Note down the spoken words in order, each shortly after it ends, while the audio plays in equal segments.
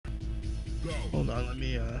Hold on, let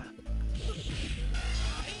me I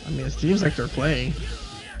mean, it seems like they're playing.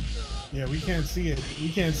 Yeah, we can't see it. We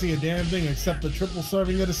can't see a damn thing except the triple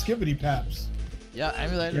serving of the skibbity paps. Yeah,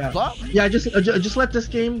 emulator. Yeah, Flop. yeah. Just let this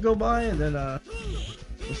game go by, and then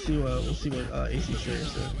we'll see what AC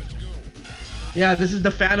says. So. Yeah, this is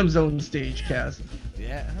the Phantom Zone stage, Kaz.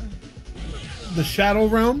 Yeah. The Shadow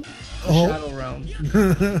Realm. Shadow Realm.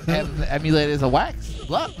 And the emulator is a wax.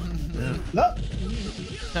 Flop. Yeah. Look.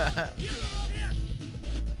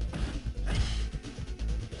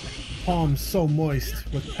 Palms so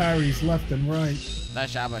moist with parries left and right. Nice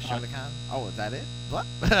shot by Shodokan. Oh, is that it? What?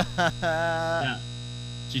 Yeah.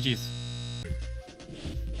 GG's.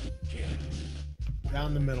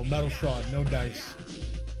 Down the middle, metal shard, no dice.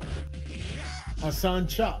 Hassan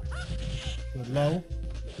chop. Good low.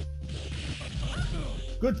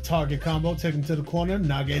 Good target combo. Take him to the corner.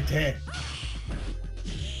 Nagete.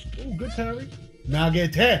 Ooh, good parry.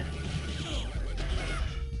 Nagete.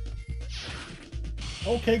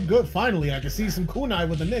 Okay, good. Finally, I can see some kunai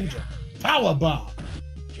with a ninja. Power bomb.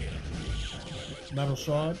 Metal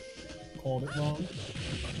shard. Called it wrong.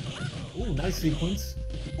 Ooh, nice sequence.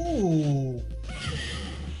 Ooh.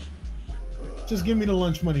 Just give me the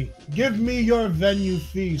lunch money. Give me your venue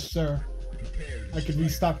fee, sir. I could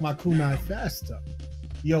restock my kunai faster.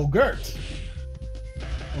 Yogurt.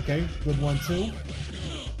 Okay, good one too.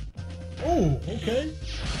 Ooh, okay.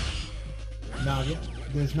 Nugget.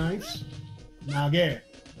 There's knives. Nage.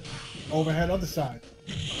 Overhead, other side.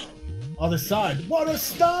 Other side. What a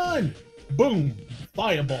stun! Boom.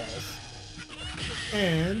 Fireballs.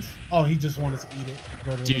 And oh, he just wanted to eat it.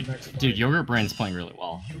 Go to the next dude, YogurtBrain's playing really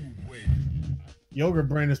well.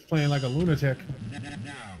 YogurtBrain is playing like a lunatic.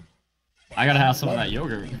 I gotta have some of that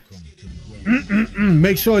yogurt.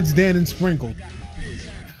 Make sure it's Dan and sprinkled.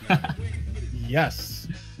 Yes.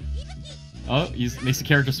 Oh, he makes the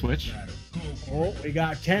character switch. Oh, we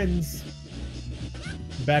got Ken's.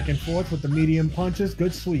 Back and forth with the medium punches.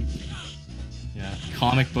 Good sweep. Yeah,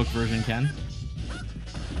 comic book version Ken.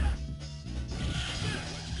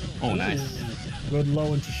 Oh, nice. Good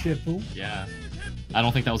low into Shifu. Yeah. I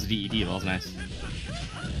don't think that was a DED, but that was nice.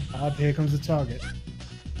 Here comes the target.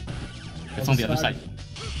 It's on the other side.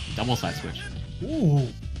 Double side switch. Ooh.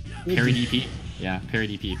 Parry DP. Yeah, parry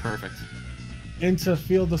DP. Perfect. Into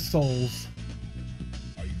Field of Souls.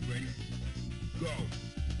 Are you ready? Go.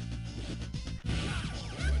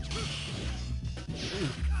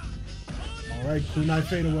 Alright, kunai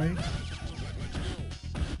fade away.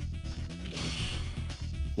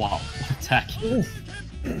 Wow, what attack. Oof.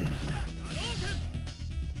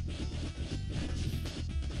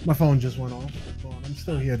 My phone just went off. Hold on, I'm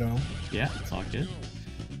still here though. Yeah, it's all good.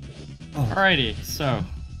 Oh. Alrighty, so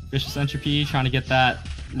ViciousEntropy trying to get that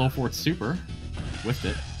low forward super. Whiffed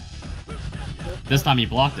it. This time he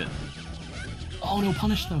blocked it. Oh, no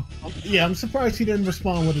punish though. Yeah, I'm surprised he didn't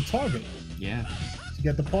respond with a target. Yeah. To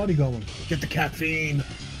get the party going. Get the caffeine.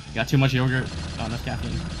 Got too much yogurt. Not enough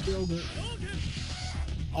caffeine. Yogurt.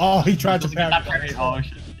 Oh, he tried to parry. Oh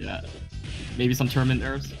shit. Yeah. Maybe some tournament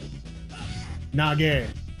nerves. Nage.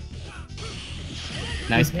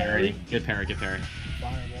 Nice Good parry. parry. Good parry. Good parry.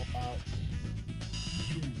 Firewall out.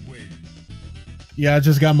 Yeah, I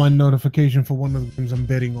just got my notification for one of the games I'm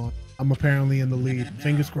betting on. I'm apparently in the lead.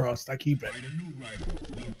 Fingers crossed. I keep it.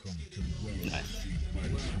 Nice.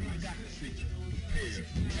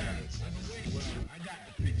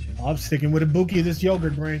 I'm sticking with Ibuki, this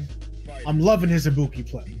YogurtBrain. I'm loving his Ibuki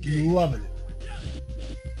play. Loving it.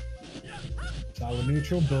 Solid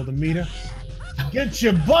neutral, build a meter. Get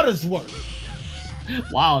your butters worth.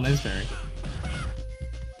 Wow, nice parry.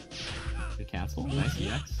 Good cancel. Nice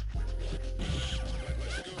EX.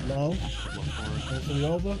 Low. Hopefully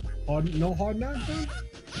over. Hard, no hard knockdown?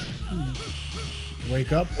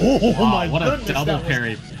 Wake up. Oh, Wow, my what goodness. a double that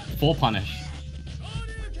parry. Full punish.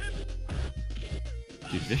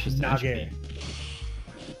 Dude, vicious Nage. entropy.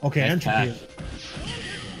 Okay, Nice entropy. pack.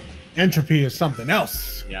 Entropy is something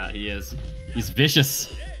else. Yeah, he is. He's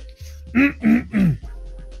vicious. Alright,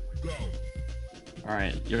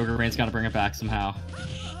 YogurtBrain's gotta bring it back somehow.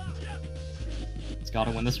 He's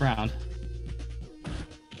gotta win this round.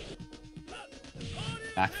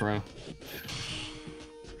 Back throw.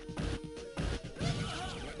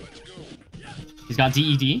 He's got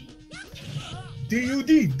DED.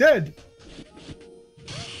 DUD, dead.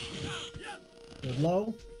 Good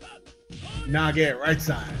low. Nage, right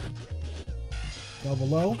side. Double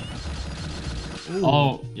low. Ooh.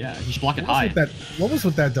 Oh, yeah, he should block it high. What was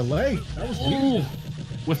with that delay? That was weird. Ooh,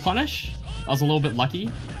 with punish? That was a little bit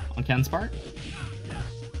lucky on Ken's part.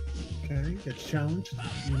 Okay, gets challenged.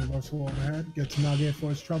 Universal overhead. Gets Nage for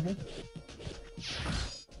his trouble.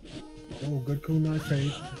 Oh, Oh, good kunai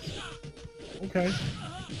fade. Okay.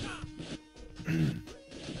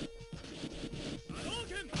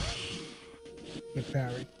 Good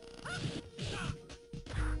parry.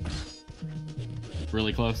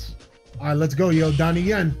 Really close. All right, let's go, yo. Donnie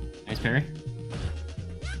Yen. Nice parry.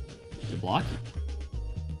 Good block.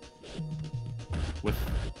 With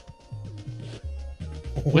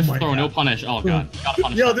Oh with my throw, God. no punish. Oh god. Gotta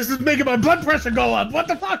punish Yo, that. this is making my blood pressure go up. What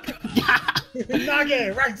the fuck?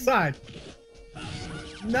 Nage, right side.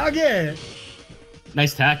 Nage.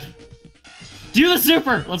 Nice tack. Do the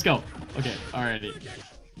super! Let's go. Okay, alrighty.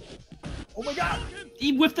 Oh my God.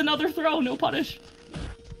 He whiffed another throw, no punish.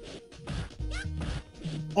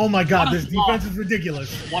 Oh my God, What a this block. defense is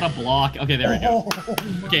ridiculous. What a block. Okay, there we go. Oh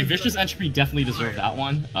my Okay, Vicious Entropy definitely deserved that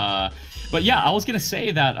one. But yeah, I was gonna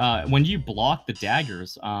say that when you block the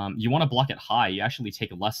daggers, you want to block it high. You actually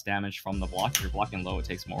take less damage from the block. If you're blocking low, it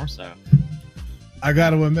takes more. So I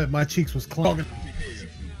gotta admit, my cheeks was clogging.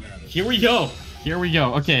 here we go. Here we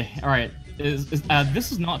go. Okay, all right. This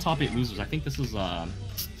is not top 8 losers. I think this is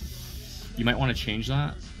you might want to change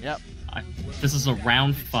that. Yep. This is a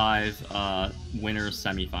round 5 winners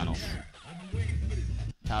semifinals.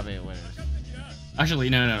 Top 8 winners. Actually,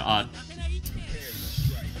 no.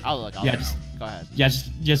 I'll look. Yeah, look. just- Go ahead. Yeah,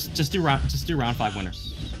 just do round 5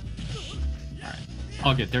 winners. All right.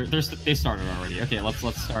 Oh, good. They started already. Okay, let's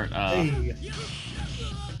start. Hey.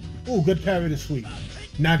 Ooh, good parry to sweep.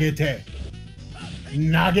 Nagete.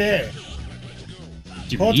 Nage.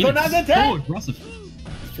 Dude, Koto Ian is Nagete! so aggressive.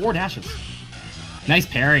 4 dashes. Nice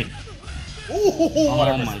parry. Ooh, what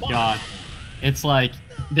a Oh my response. god. It's like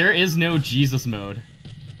there is no Jesus mode.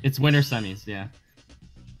 It's winter semis, yeah.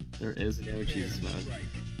 There is no Jesus mode.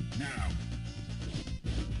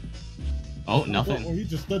 Oh, Oh, nothing. he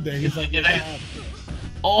just stood there. He's like, Yeah,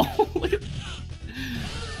 Oh, look at.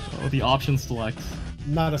 Oh, the option selects.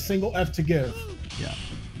 not a single F to give. Yeah.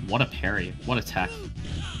 What a parry. What a tech.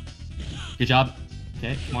 Good job.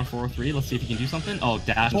 Okay, come on, 403. Let's see if you can do something. Oh,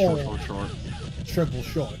 dash and short. Triple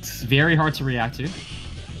shorts. Very hard to react to.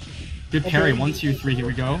 Good parry. Okay. 1, 2, 3. Here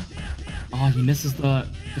we go. Oh, he misses the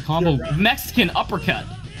combo. You're right. Mexican uppercut.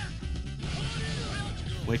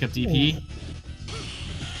 Wake up DP.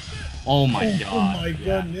 Oh my god. Oh my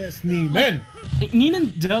goodness, Neiman.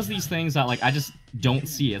 Neiman does these things that like I just don't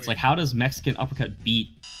see. It's like how does Mexican uppercut beat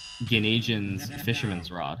Ganesian's fisherman's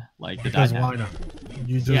rod? Like the Because dynamic. why not?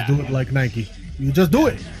 You just Yeah. do it like Nike. You just do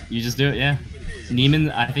it. You just do it, yeah.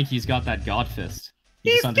 Neiman, I think he's got that god fist. He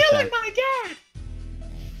just understands. my dad.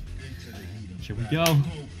 Here we go.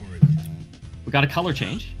 We got a color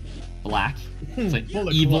change. Black. It's like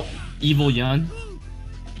Bullet evil Yun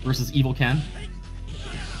versus evil Ken.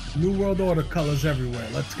 New World Order colors everywhere.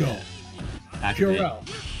 Let's go. Activate.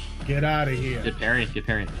 Purell. Get out of here. Good parry. Good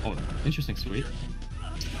parry. Oh, interesting. Sweet.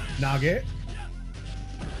 Nage.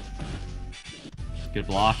 Good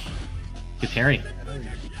block. Good parry.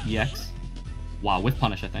 EX. Wow, with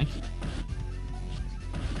punish, I think.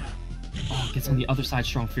 Oh, gets on the other side.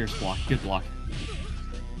 Strong fierce block. Good block.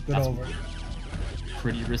 Good That's- over.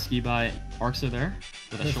 Pretty risky by Arxa there.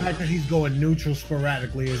 With a The short. fact that he's going neutral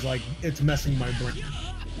sporadically is like, it's messing my brain.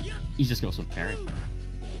 He just goes with parry.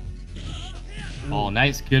 Oh,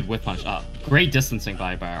 nice. Good whip punch. Great distancing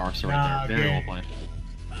by Arxa right there. Very well played.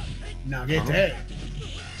 Nagete.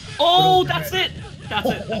 Oh, Good that's it. That's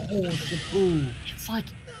it. Shampoo. It's like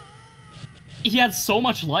he had so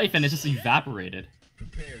much life and it just evaporated.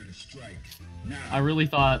 I really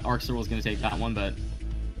thought Arxa was going to take that one, but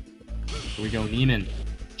here we go. Neiman.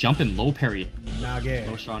 Jumping low parry. Nage.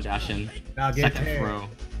 Low strong dash in. Nagete. Second throw.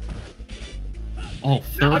 Oh,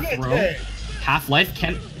 third Nagete. throw. Half-life.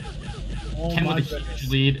 Ken Oh with my a huge goodness.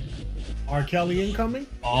 lead. R. Kelly incoming.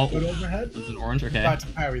 Oh, Good overhead. this is an orange. Okay. Tried to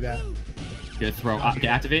parry that. Good throw. Okay,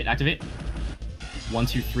 activate. 1,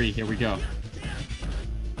 2, 3. Here we go.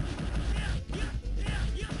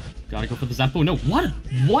 Gotta go for the Zempo. No,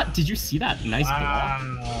 what? Did you see that? Nice block.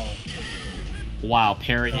 Wow. Wow,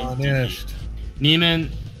 parry. Punished. Neiman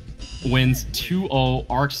wins 2-0.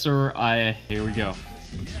 Arxer, here we go.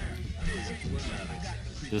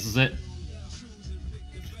 This is it.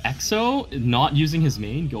 Exo not using his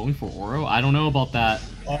main, going for Oro. I don't know about that.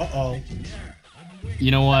 Uh-oh. You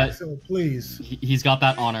know what? So please. He's got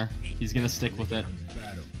that honor. He's gonna stick with it.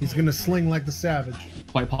 He's gonna sling like the Savage.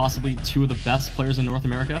 Quite possibly 2 of the best players in North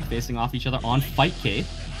America facing off each other on Fightcade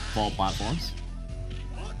of all platforms.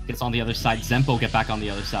 Gets on the other side. Zempo get back on the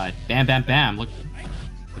other side. Bam, bam, bam. Look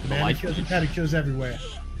at the life. Manicures and pedicures everywhere.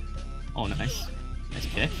 Oh, nice. Nice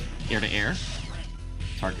pick. Air to air.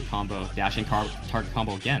 Target combo. Dashing target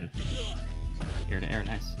combo again. Air to air.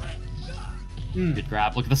 Nice. Mm. Good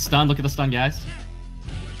grab. Look at the stun. Look at the stun, guys.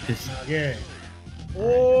 This Yeah.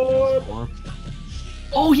 Oh, orb.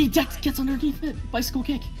 Oh, he gets underneath it. Bicycle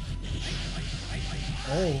kick.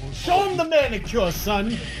 oh, show him the manicure,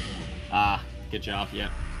 son. Ah, good job. Yeah.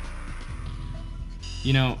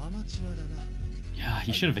 You know, yeah,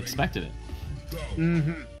 he should have expected it.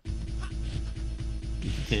 Mm-hmm.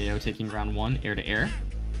 KO taking round 1, air to air.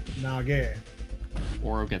 Now, yeah.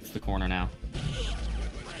 Oro gets the corner now.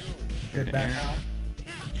 Get back out.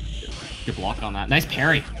 Good block on that. Nice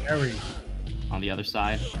parry. Parry. On the other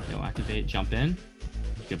side. No activate. Jump in.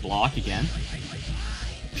 Good block again.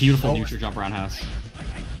 Beautiful neutral jump roundhouse.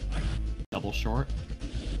 Double short.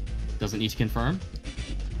 Doesn't need to confirm.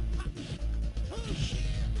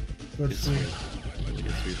 Good sweep. Really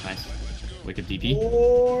good sweep. Nice. Wicked DP.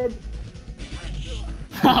 Orb.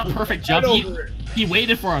 Perfect jump. He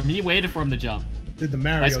waited for him. He waited for him to jump. Did the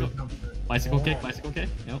Mario jump? Bicycle kick. Bicycle kick.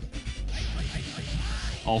 Nope.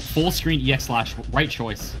 Oh, full screen EX slash. Right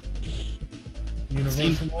choice.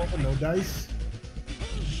 Universal over, no dice.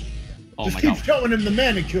 Oh Just my keep god. showing him the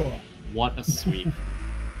manicure. What a sweep.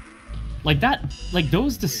 Like that, like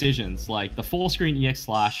those decisions, like the full screen EX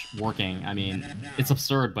slash working, I mean, it's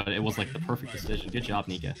absurd, but it was like the perfect decision. Good job,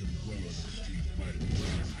 Nika.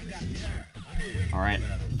 Alright,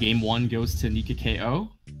 game 1 goes to NicaKO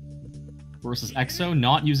versus EXO,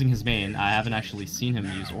 not using his main. I haven't actually seen him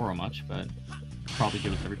use Oro much, but probably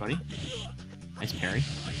good with everybody. Nice parry.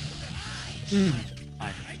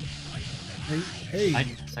 Hi. Hey. Hi.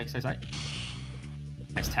 Side.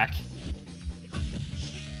 Nice tech.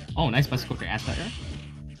 Oh, nice bicycle kick anti-air.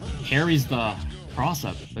 Parries the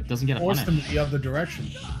cross-up, but doesn't get a Forced punish. him the other direction.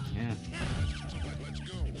 Yeah.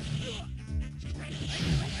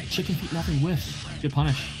 Chicken feet, nothing whiff. Good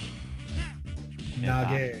punish.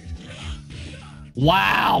 Nage.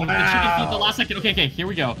 Wow! The chicken feet the last second. Okay, here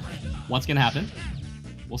we go. What's gonna happen?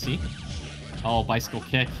 We'll see. Oh, bicycle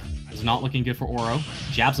kick. Is not looking good for Oro.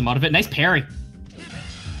 Jabs him out of it. Nice parry.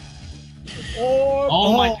 Orb.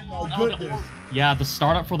 Oh my goodness. Yeah, the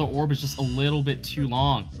startup for the orb is just a little bit too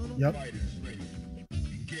long. Yep.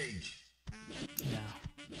 Yeah.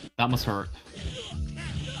 That must hurt.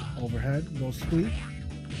 Overhead, go sweep.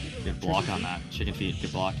 Good block on that. Chicken feet,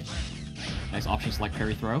 good block. Nice option select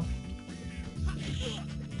parry throw.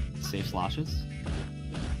 Safe slashes.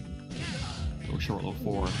 Low short, low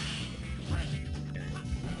forward.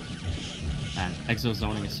 And exo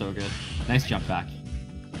zoning is so good. Nice jump back.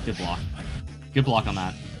 Good block. Good block on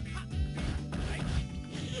that.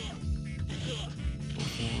 Go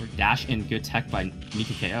forward. Dash in, good tech by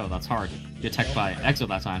NicaKO. That's hard. Good tech by exo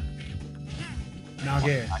that time.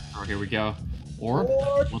 Nage. Oh, here we go. Orb.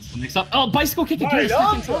 What's the mix up? Oh, bicycle kick again.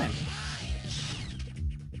 Second time.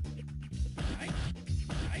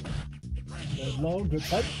 Good low, good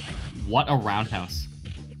tech. What a roundhouse.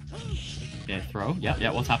 Okay, throw.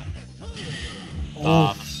 Yeah, what's happening?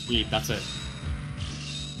 Oh. Sweep, that's it.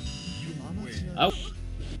 Oh.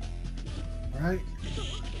 Alright.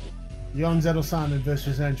 Young Zeto-san and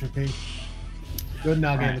ViciousEntropy. Good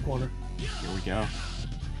Nage in the corner. Here we go.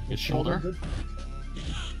 Good shoulder. Good.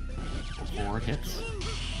 Forward hits.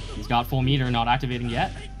 He's got full meter, not activating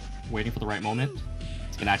yet. Waiting for the right moment.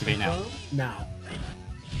 It's gonna activate now. Now.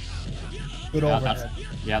 Good Yeah, overhead.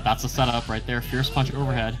 that's a setup right there. Fierce punch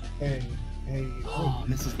overhead. Hey. Oh,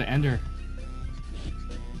 misses the ender.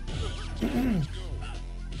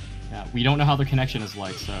 Yeah, we don't know how their connection is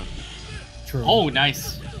like, so. True. Oh,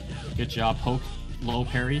 nice. Good job. Poke, low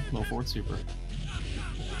parry, low forward super.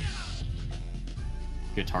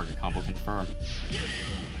 Good target combo confirmed.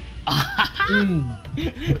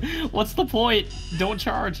 What's the point? Don't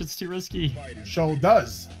charge, it's too risky. Show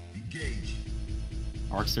does.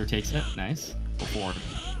 Arcster takes it, nice. Go forward.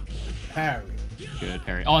 Parry. Good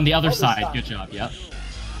parry. Oh, on the other side, good job, yep.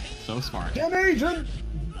 So smart. Get agent.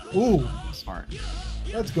 Ooh. Smart.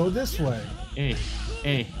 Let's go this way. Hey.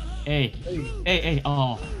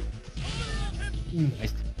 Oh.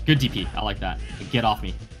 Nice. Good DP, I like that. Get off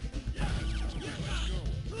me.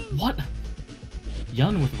 What?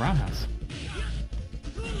 Yun with roundhouse.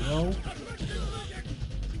 No.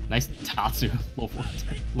 Nice Tatsu. Low forward.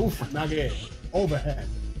 Oof. Nage. Overhead.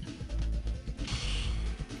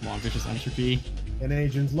 Come on, ViciousEntropy. And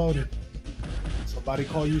agent's loaded. Somebody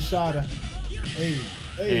call you Shada. Hey.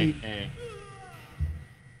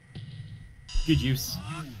 Good use.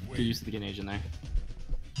 Good use of the Gen agent there.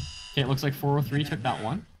 Okay, it looks like 403 took that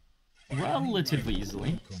one. Relatively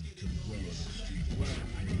easily.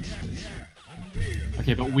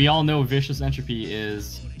 Okay, but we all know ViciousEntropy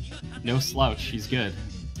is no slouch. He's good.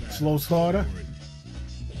 Slow slaughter.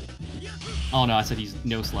 Oh no, I said he's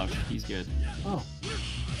no slouch. He's good. Oh.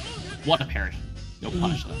 What a parry. No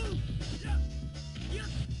punish though.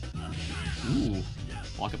 Ooh.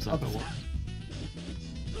 Walk up Zempo.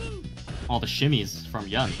 All the shimmies from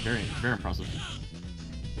Yun. Very, very impressive.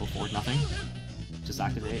 Go forward, nothing. Just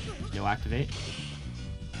activate. No activate.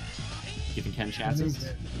 Giving Ken chances.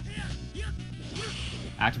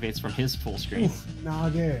 Activates from his full screen. Oof,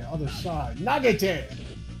 Nage, other side. Nagete!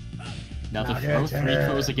 Another throw. 3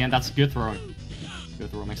 throws again. That's good throwing.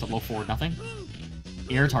 Good throw. Makes up low forward, nothing.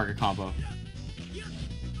 Air target combo.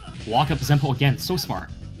 Walk up Zempo again. So smart.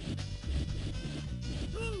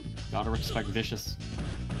 Gotta respect Vicious.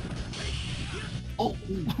 Oh,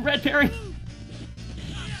 red parry!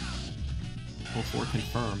 Go forward,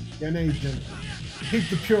 confirm. Then agent. Hit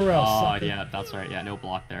the Purell. Oh, yeah, that's right. Yeah, no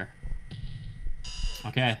block there.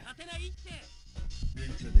 Okay.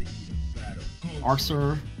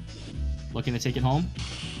 Arxer looking to take it home.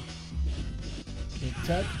 Good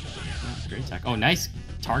tech. Yeah, great tech. Oh, nice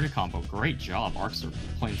target combo. Great job. Arxer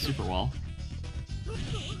playing super well.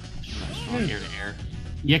 Strong air to air.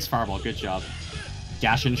 EX Fireball, good job.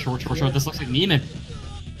 Dash in, short. This looks like Neiman.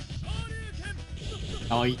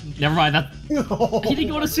 Oh, never mind. That he didn't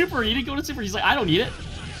go to super. He's like, I don't need it.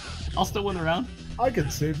 I'll still win the round. I can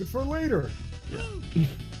save it for later. Yeah.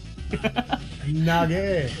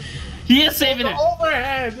 Nage. He is saving it.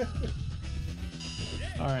 Overhead.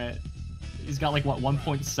 All right. He's got like what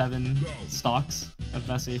 1.7 stocks of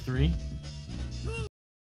SA3.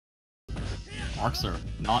 Arxer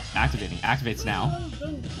not activating. Activates now.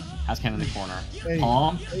 Has Ken in the corner.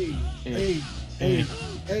 Palm. Hey.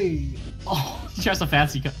 Oh, he tries a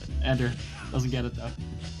fancy ender. Doesn't get it though.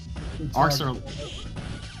 Arxer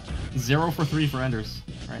 0 for 3 for enders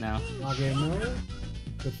right now. Nage no.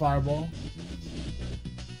 Good fireball.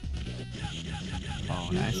 Oh,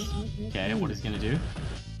 nice. Okay, what is he gonna do?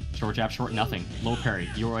 Short jab, short, nothing. Low parry,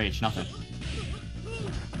 UOH, nothing.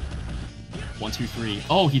 1, 2, 3.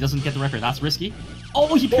 Oh, he doesn't get the record. That's risky.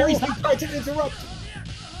 Oh, he parries that. I tried to interrupt.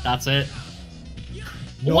 That's it.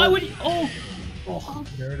 No. Why would he? Oh,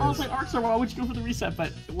 There it I was is. like, Arxer, why would you go for the reset?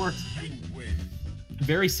 But it worked.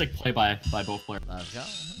 Very sick play by both players. Let's go.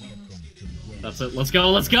 That's it. Let's go.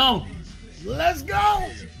 Let's go!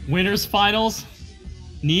 Winners finals.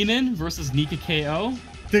 Neiman versus NicaKO.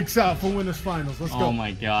 Dicks out for winners finals. Let's go. Oh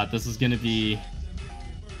my god, this is gonna be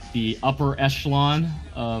the upper echelon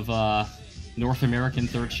of North American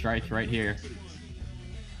third strike right here.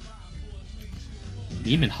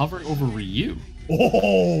 Neiman hovering over Ryu.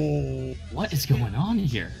 Oh! What is going on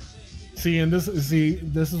here? This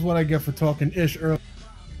is what I get for talking ish earlier.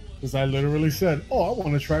 Because I literally said, "Oh, I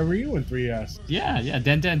want to try Ryu in 3S." Yeah,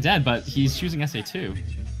 dead, but he's choosing SA2.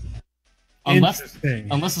 Unless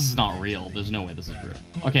Interesting. this is not real. There's no way this is real.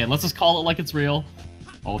 Okay, let's just call it like it's real.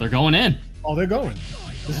 Oh, they're going in. Oh, they're going.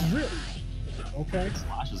 This is real. Okay.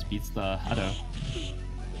 Slashes beats the Hado.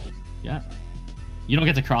 Yeah. You don't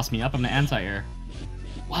get to cross me up. I'm an anti-air.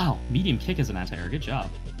 Wow, medium kick is an anti-air. Good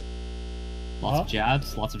job. Lots of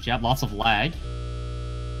jabs, lots of lag.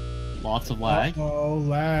 Oh,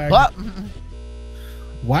 lag. What?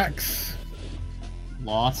 Wax.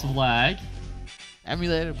 Lots of lag.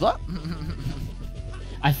 Emulator. Blah.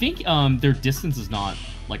 I think their distance is not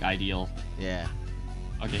like ideal. Yeah.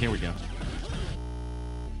 Okay, here we go.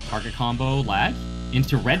 Target combo, lag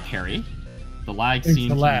into red parry. The lag Into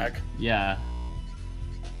seemed lag. Yeah.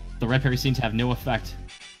 The red parry seemed to have no effect.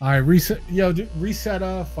 All right, reset. Yo, reset.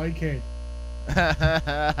 Fightcade.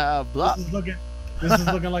 Blah. This is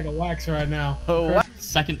looking like a wax right now. Oh, what?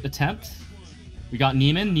 Second attempt. We got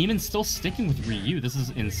Neiman. Neiman's still sticking with Ryu. This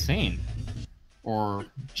is insane. Or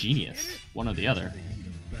genius. One or the other.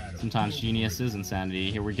 Sometimes genius is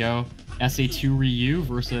insanity. Here we go. SA2 Ryu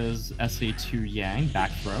versus SA2 Yang.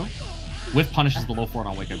 Back throw. With punishes the low forward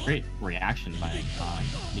on wake up. Great reaction by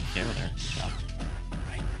NicaKO there. Good job.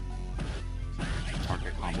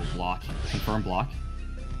 Target combo block. Confirm block.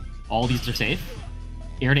 All these are safe.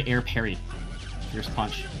 Air to air parry. Fierce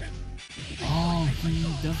punch. Oh, he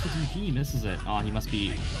does the DP. He misses it. Oh, he must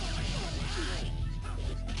be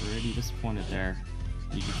pretty disappointed there.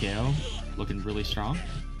 NicaKO looking really strong.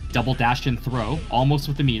 Double dash and throw. Almost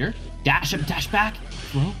with the meter. Dash up, dash back.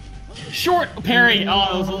 Throw. Short parry. Oh,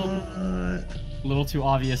 that was a little too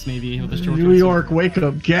obvious maybe with the short. New York wake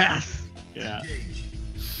up gas. Yeah.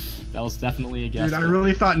 That was definitely a guess. Dude, I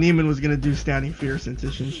really thought Neiman was gonna do standing fierce into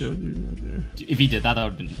Shinsho, dude. Right there. If he did that, that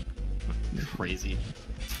would have been crazy.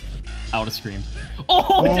 I would have screamed. Oh,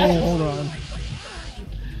 hold on.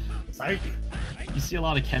 Psych. You see a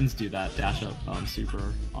lot of Kens do that dash up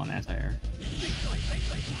super on anti-air.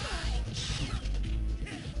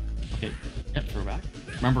 Okay, yep, throwback.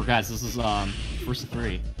 Remember, guys, this is first of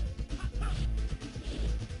 3.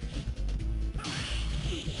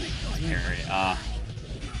 Parry.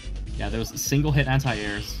 Yeah, those single hit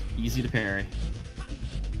anti-airs, easy to parry.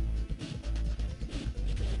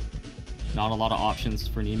 Not a lot of options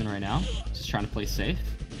for Neiman right now. Just trying to play safe.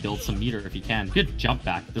 Build some meter if he can. Good jump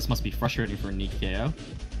back. This must be frustrating for NicaKO.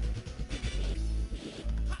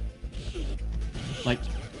 Like,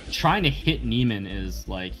 trying to hit Neiman is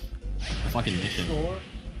like a fucking mission. Sure.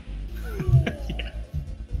 Yeah.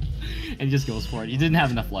 And he just goes for it. He didn't have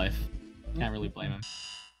enough life. Can't really blame him.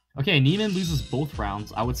 Okay, Neiman loses both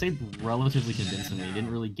rounds. I would say relatively convincingly. He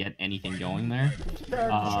didn't really get anything going there.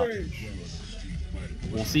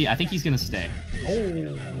 We'll see. I think he's gonna stay. Oh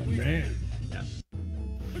man. Yeah.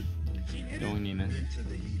 Going Neiman.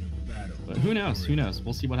 But who knows? Who knows?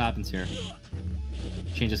 We'll see what happens here.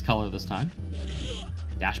 Changes color this time.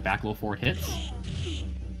 Dash back, low forward hits.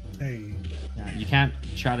 Hey. Yeah, you can't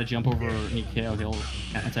try to jump over NicaKO. He'll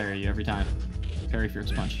anti-air you every time. Parry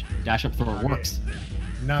fierce punch. Dash up throw works.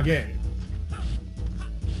 Nage.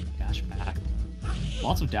 Dash back.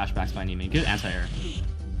 Lots of dash backs by Neiman. Good anti-air.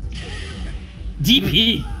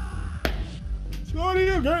 DP! Sorry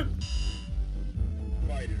again.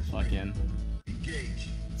 Fucking.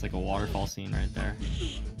 It's like a waterfall scene right there.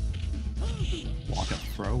 Walk up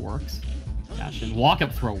throw works. Dash in. Walk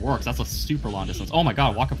up throw works. That's a super long distance. Oh my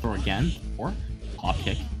god, walk up throw again. Or hop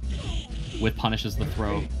kick. With punishes the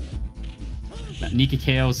throw.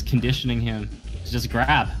 NicaKO's conditioning him to just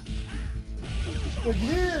grab.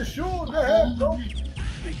 Yeah, sure, go ahead, bro.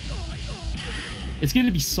 It's going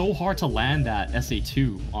to be so hard to land that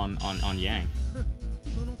SA2 on Yang.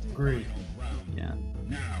 Great. Yeah.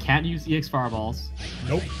 Can't use EX fireballs.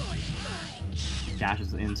 Nope.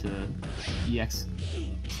 Dashes into EX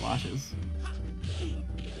slashes.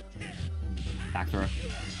 Back throw.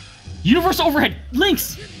 Universe overhead!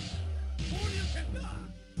 Links!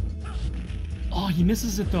 Oh, he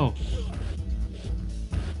misses it though.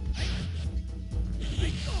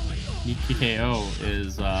 NicaKO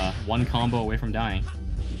is one combo away from dying.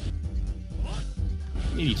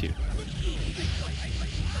 Maybe two.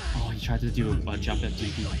 Oh, he tried to do a jump at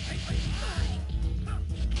GP.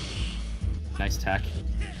 Nice tech.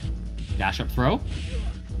 Dash up throw.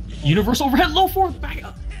 Universal overhead low forward back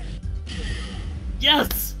up.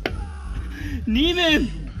 Yes! Neiman!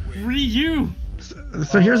 Ryu!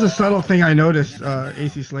 So here's a subtle thing I noticed,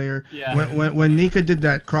 AC Slayer. Yeah. When Nika did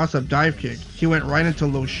that cross-up dive kick, he went right into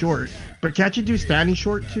low short. But can't you do standing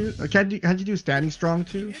short too? Can't you do standing strong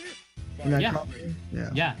too? In that Yeah. combo?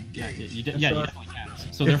 Yeah, you definitely can.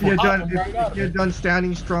 So If therefore, you had done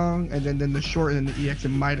standing strong and then the short and then the EX, it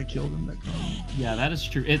might have killed him. That combo. yeah, that is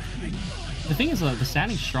true. The thing is, the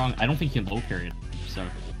standing strong, I don't think he can low carry it. So,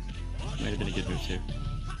 might have been a good move too.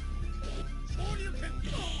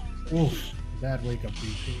 Oof. Bad wake up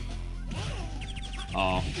DP.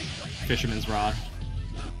 Oh, Fisherman's Rod.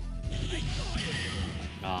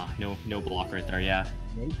 Ah, no block right there, yeah.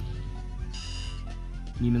 Nope.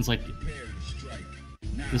 Neiman's like,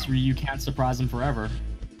 this Ryu can't surprise him forever.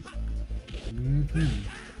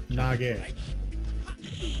 Nage.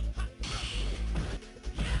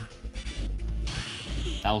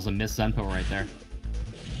 That was a miss Zenpo right there.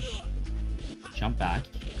 Jump back.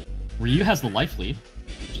 Ryu has the life lead,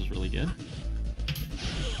 which is really good.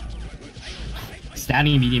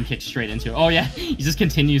 Standing medium kick straight into it. Oh yeah, he just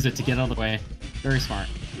continues it to get out of the way. Very smart.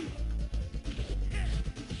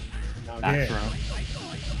 Back throw.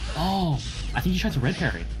 Oh, I think he tried to red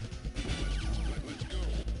parry.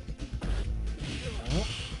 Oh,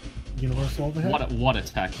 universal overhead. What a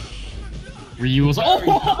tech. Ryu was in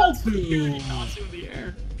the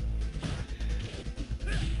air.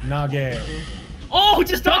 Nage. Oh,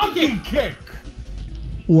 just Donkey kick.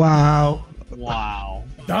 Wow. Wow.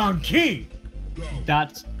 Donkey.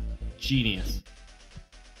 That's genius.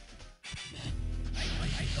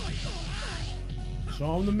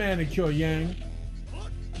 Show him the manicure, Yang.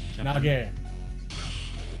 Nage.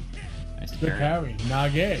 Nice Good parry. parry.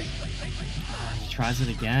 Nage. He tries it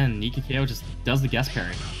again. NicaKO just does the guest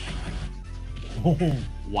parry. Oh.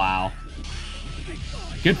 Wow.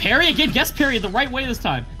 Good parry again. Guest parry the right way this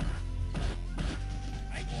time.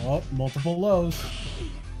 Oh, multiple lows.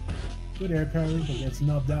 Good air parry, but gets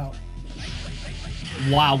nubbed out.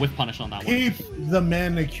 Wow, with punish on that one. Keep the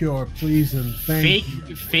manicure, please, and thank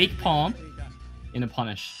you. Fake palm in a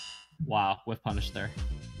punish. Wow, with punish there.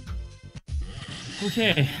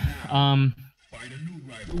 Okay.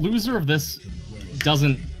 Loser of this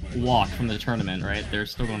doesn't walk from the tournament, right? They're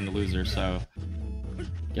still going to loser, so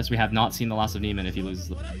guess we have not seen the last of Neiman if he loses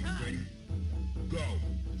the.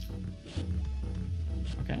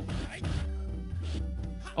 Okay.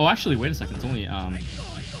 Oh, actually, wait a second. It's only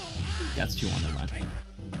yeah, it's 2-1. Never mind.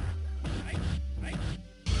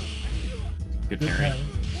 Good parry.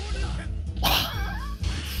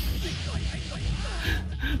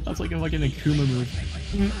 That's like a fucking Akuma move.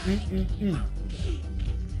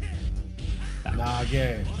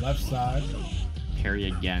 Nage, left side. Parry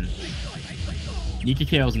again.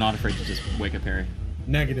 NicaKO is not afraid to just wake up parry.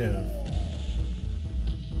 Negative.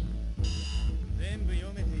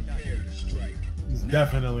 He's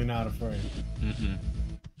definitely not afraid. Mm-mm.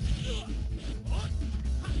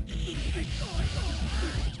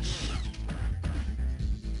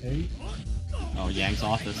 Hey, Oh, Yang's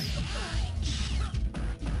office.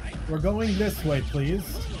 we're going this way, please.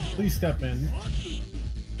 Please step in.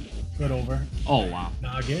 Good over. Oh, wow.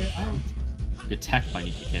 Nage out. Good tech by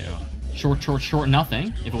NicaKO. Short,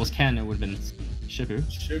 nothing. If it was Ken, it would have been Shibu.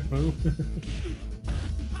 Shibu.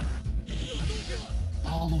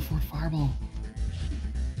 Oh, low forward fireball.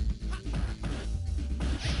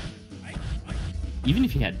 Even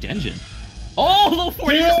if he had Denjin. Oh, low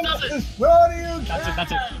forward, he just does it! What are you?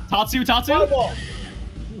 That's it. Tatsu! Fireball.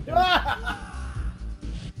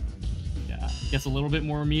 Yeah, gets a little bit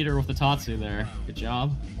more meter with the Tatsu there. Good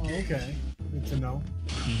job. Oh, okay. Good to know.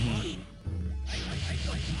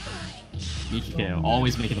 NicaKO,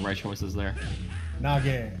 always making the right choices there.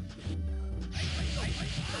 Nage.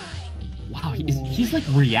 Wow, he's like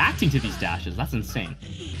reacting to these dashes. That's insane.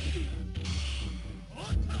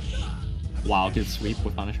 Wow, good sweep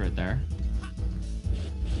with punish right there.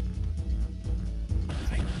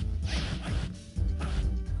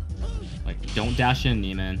 Like, don't dash in,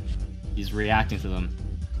 Neiman. He's reacting to them.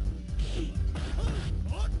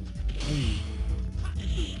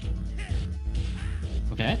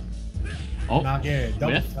 Okay. Oh, Nage,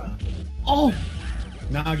 double whiff. time. Oh!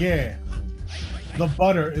 Nage. The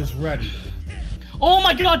butter is ready. Oh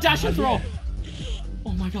my god, dash and throw!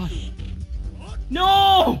 Oh my god.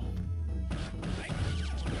 No!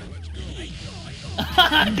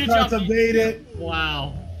 He tried to bait it.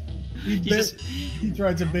 Wow. He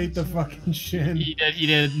tried to bait the fucking shin. He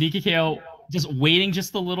did. NicaKO just waiting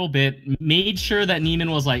just a little bit, made sure that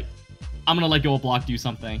Neiman was like, I'm gonna let go of block, do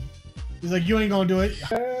something. He's like, you ain't gonna do it.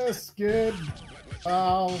 Yes, good.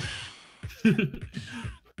 Ow.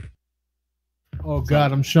 Oh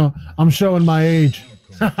god, I'm showing my age.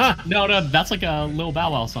 No, that's like a Lil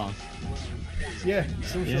Bow Wow song. Yeah,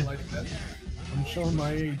 some Yeah. shit like that. I'm showing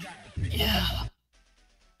my age. Yeah.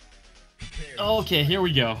 Okay, here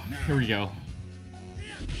we go.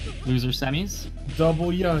 Loser semis.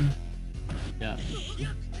 Double yun. Yeah.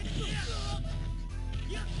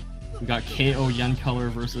 We got KO Yun Color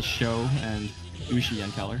versus Sho and Ushi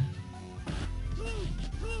Yun Color.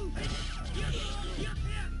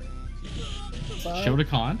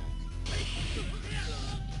 Shodokan.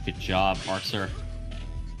 Good job, Arxer.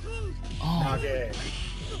 Oh. Okay.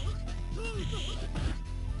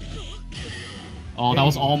 Oh, that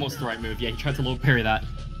was almost the right move. Yeah, he tried to low parry that.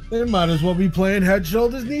 They might as well be playing head,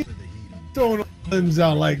 shoulders, knees. Throwing limbs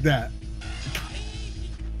out like that.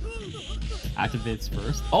 Activates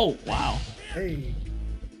first. Oh, wow. Hey.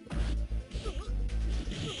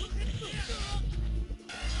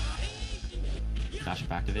 Dash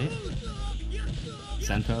up activate.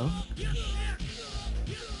 Senpo.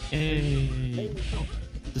 Hey.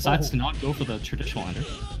 Decides to not go for the traditional ender.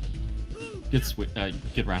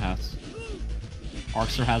 Good roundhouse.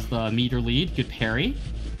 Arxer has the meter lead. Good parry.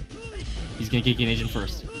 He's gonna get Agent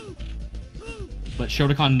first. But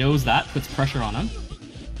Shodokan knows that, puts pressure on him.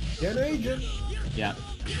 Get agent. Yeah,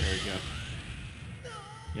 there we go.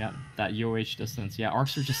 Yeah, that UOH distance. Yeah,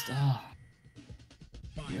 Arxer just a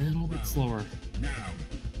little bit slower.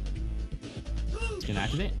 He's gonna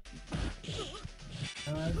activate.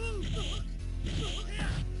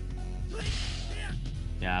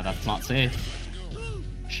 Yeah, that's not safe.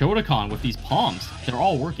 Shodokan with these palms, they're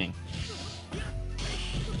all working.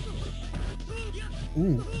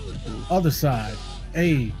 Ooh. Other side.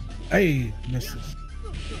 Hey. Hey, misses.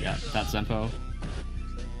 Yeah, that's Zenpo.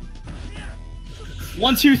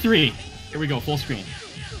 1, 2, 3. Here we go, full screen.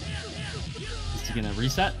 Is he gonna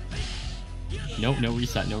reset? Nope, no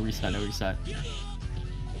reset, no reset, no reset.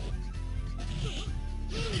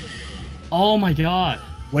 Oh my god.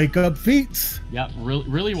 Wake up feet. Yeah,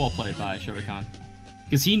 really well played by Shodokan.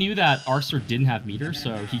 Because he knew that Arxer didn't have meter,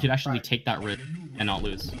 so he could actually take that risk and not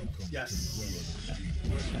lose. Yes.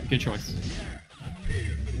 Yeah, good choice.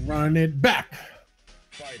 Run it back.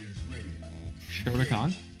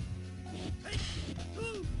 Shodokan.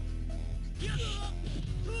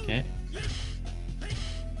 Okay.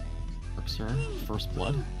 Arxer, first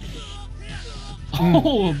blood.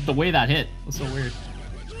 Oh, the way that hit. That's so weird.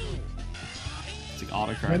 It's like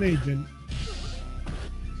auto Get card. agent.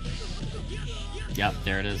 Yep,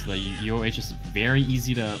 there it is. The UOH is very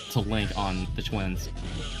easy to link on the twins.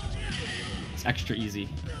 It's extra easy.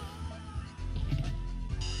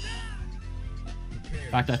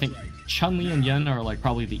 In fact, I think Chun-Li and Yen are like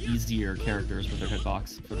probably the easier characters with their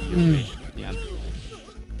hitbox for the Yoshi. Yeah.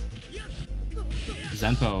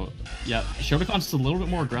 Zenpo, yeah, Shodokan's just a little bit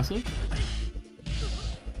more aggressive.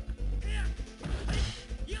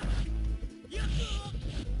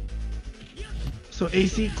 So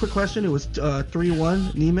AC, quick question. It was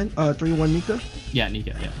 3-1 Neiman, 3-1 Nika. Yeah,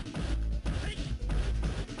 Nika, yeah.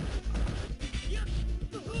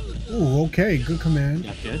 Ooh, okay, good command.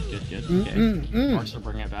 Yeah, good. Okay. Marks are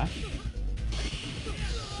bringing it back.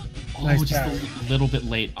 Oh, Nice just parry. a little bit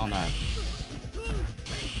late on that.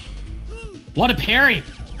 What a parry!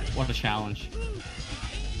 What a challenge.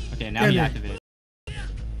 Okay, now he activated.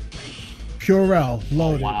 Purell, Oh,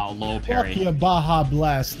 loaded. wow, low Fuck parry. your Baja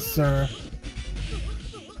Blast, sir.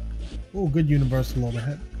 Oh, good universal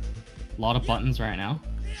overhead. A lot of buttons right now.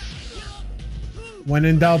 When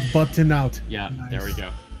in doubt, button out. Yeah, Nice. there we go.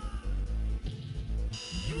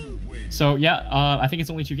 So yeah, I think it's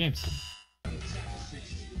only 2 games.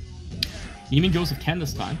 Neiman goes with Ken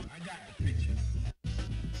this time.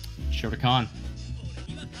 Shodokan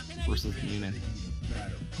versus Neiman.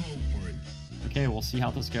 Okay, we'll see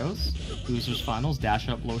how this goes. Losers finals, dash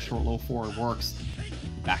up, low, short, low, forward works.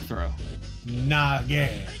 Back throw.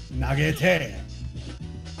 Nagete.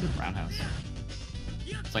 Roundhouse.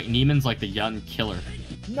 It's like Neiman's like the young killer.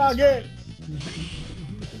 Nugget.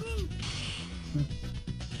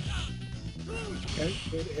 Okay,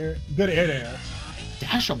 good air. Good air there.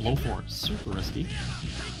 Dash up low forward, super risky.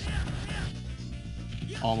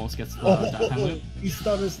 Almost gets the Oh, that time loop. he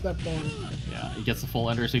stutter stepped on. Yeah, he gets the full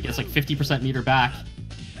ender, so he gets like 50% meter back.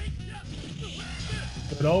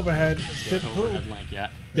 Good overhead. Sit through. Overhead link, yeah.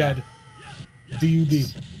 Dead. DUD.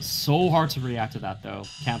 So hard to react to that though.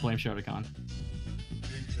 Can't blame Shodokan.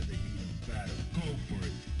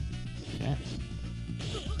 Okay.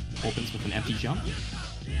 Opens with an empty jump.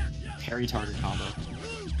 Parry target combo.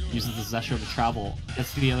 Uses the Zesho to travel.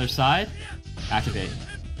 Gets to the other side. Activate.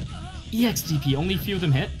 EXDP, only a few of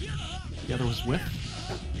them hit. The other was whiff.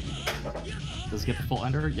 Does he get the full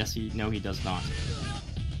ender? Yes, no, he does not.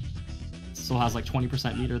 Still has like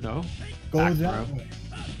 20% meter though. Go Back that throw. way.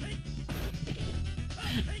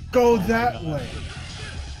 Go that way.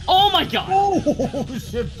 Oh my god! Oh,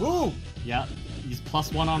 shit, boo. Yeah, he's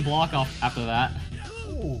 +1 on block off after that.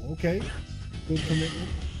 Oh, okay. Good commitment.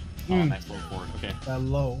 Oh, nice low forward. Okay. That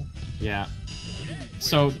low. Yeah.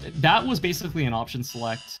 So that was basically an option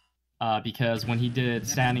select because when he did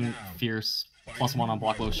standing fierce +1 on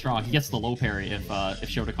block low strong, he gets the low parry if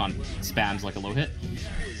Shodokan spams like a low hit.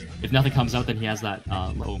 If nothing comes out, then he has that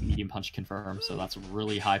low medium punch confirmed. So that's a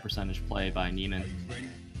really high percentage play by Neiman.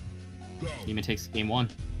 Neiman takes game 1.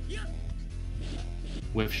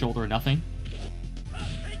 With shoulder nothing.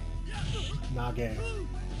 Nage.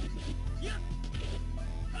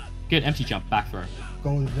 Good empty jump back throw.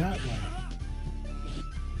 Go that way.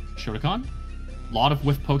 Shodokan. A lot of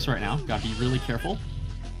whiff pokes right now. Gotta be really careful.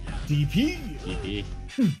 DP. DP.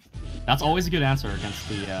 That's always a good answer against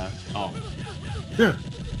the, oh. Yeah.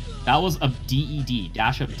 That was a DED,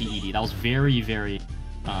 dash up DED. That was very, very,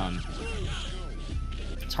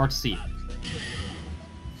 it's hard to see.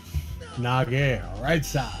 Nage, right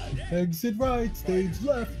side. Exit right, stage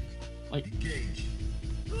left. Like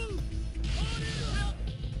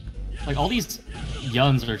all these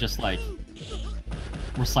yuns are just like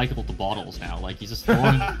recyclable bottles now. Like he's just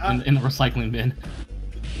throwing in the recycling bin.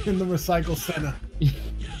 In the recycle center.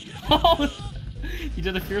 Oh, he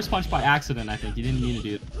did a fierce punch by accident. I think he didn't mean to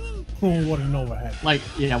do it. Oh, what an overhead. Like,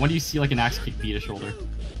 yeah, when do you see like an axe kick beat a shoulder?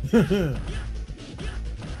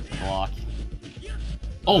 Block.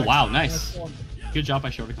 Oh wow, nice. Good job by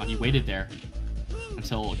Shodokan. He waited there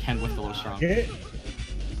until Ken whiffed a little strong. Okay.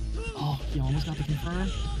 Oh, he almost got the confirm.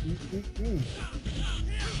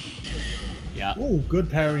 Yeah. Ooh, good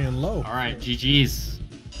parry and low. All right, GG's.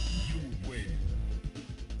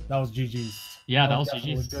 That was GG's. Yeah, that was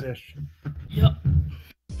definitely GG's. goodish. Yep.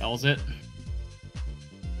 That was it.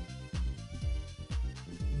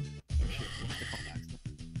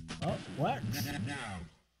 Oh, wax. Now,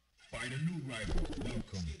 find a new rival.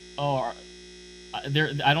 Welcome. Oh,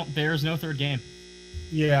 there's no third game.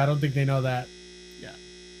 Yeah, I don't think they know that. Yeah.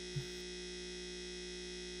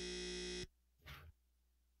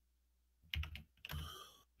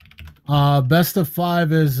 Best of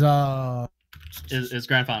 5 is Is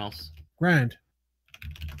grand finals. grand.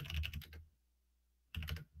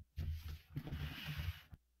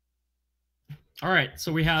 All right,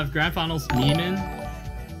 so we have grand finals. Neiman,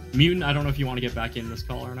 Mutant. I don't know if you want to get back in this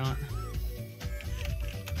call or not.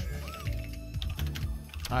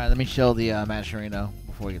 Alright, let me show the Mascherino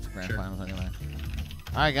before we get to grand Sure. finals anyway.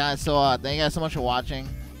 Alright guys, so thank you guys so much for watching.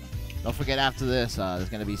 Don't forget after this, there's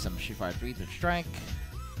going to be some Street Fighter 3 to Strike.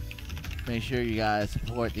 Make sure you guys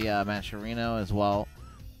support the Mancherino as well.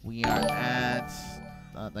 We are at,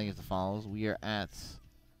 I think it's the follows. We are at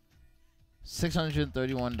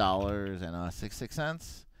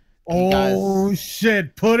 $631.66. Oh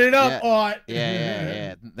shit! Put it up, Art.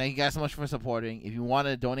 Yeah. Thank you guys so much for supporting. If you want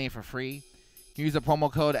to donate for free, use the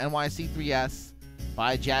promo code NYC3S.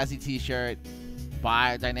 Buy a Jazzy T-shirt.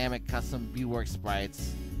 Buy dynamic custom Beadwork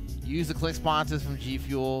sprites. Use the click sponsors from G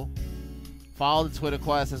Fuel. Follow the Twitter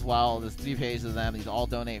quest as well. There's 3 pages of them. These all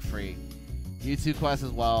donate free. YouTube quest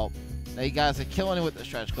as well. Now you guys are killing it with the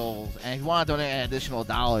stretch goals. And if you want to donate an additional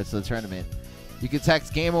 $1 to the tournament, you can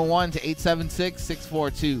text Gamer1 to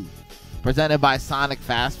 876-642. Presented by Sonic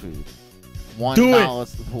Fast Food.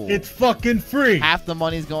 $1 to the pool. It's fucking free. Half the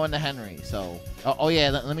money's going to Henry. So, oh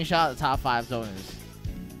yeah, let me shout out the top 5 donors.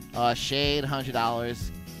 Shade,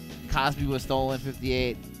 $100. Cosby was stolen,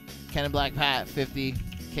 $58. Ken and Black Pat, $50.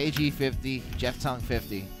 KG, $50. Jeff Tung,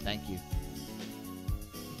 $50. Thank you.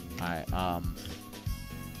 All right.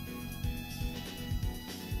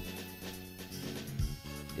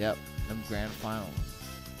 Yep. Them grand finals.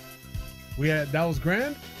 That was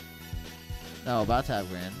grand? No, about to have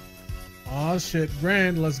grand. Oh shit,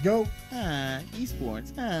 grand. Let's go.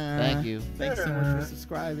 Esports. Thank you. Thanks so much for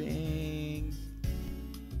subscribing.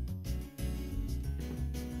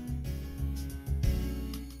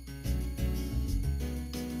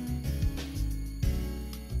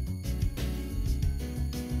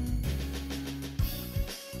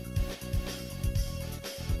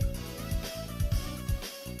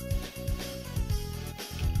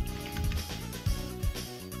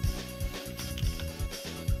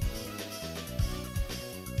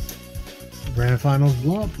 Grand finals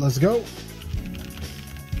blow up. Let's go.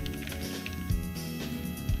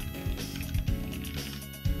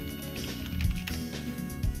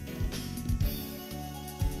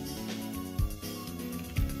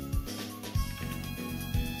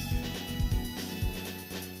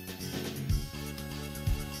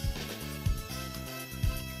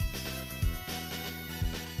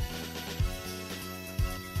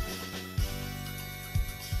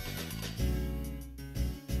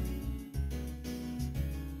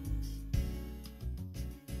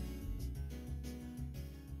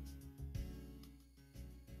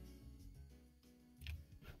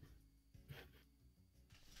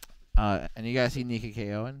 And you guys see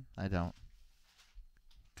NicaKO? I don't.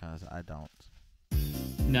 Because I don't.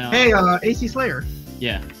 No. Hey, AC Slayer.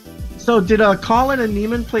 Yeah. So did Colin and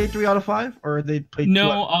Neiman play 3 out of 5, or they played?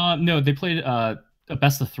 No, they played a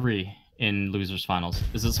best of 3 in losers finals.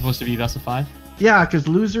 Is it supposed to be best of 5? Yeah, because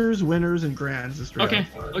losers, winners, and grands is 3 out of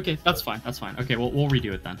 5. Okay, that's fine. Okay, we'll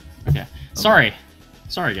redo it then. Okay. Sorry,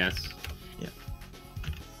 guys. Yeah.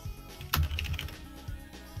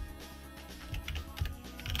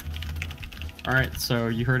 All right, so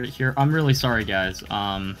you heard it here. I'm really sorry, guys.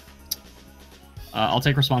 I'll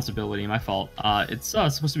take responsibility. My fault. It's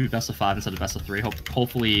supposed to be best of 5 instead of best of 3.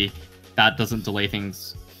 Hopefully that doesn't delay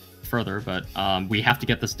things further, but we have to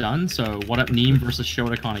get this done. So what up, Neem versus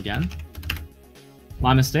Shodokan again?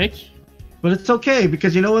 My mistake. But it's okay,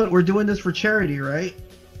 because you know what? We're doing this for charity, right?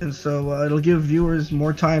 And so it'll give viewers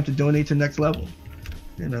more time to donate to Next Level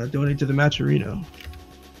and donate to the Matcherino.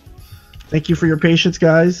 Thank you for your patience,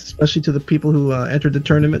 guys, especially to the people who entered the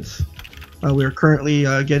tournaments. We are currently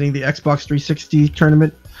getting the Xbox 360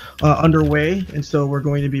 tournament underway, and so we're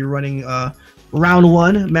going to be running round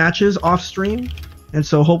 1 matches off stream. And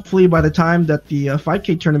so hopefully by the time that the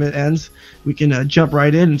Fightcade tournament ends, we can jump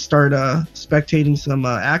right in and start spectating some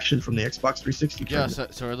action from the Xbox 360 tournament. Yeah,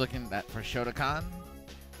 so we're looking for Shodokan?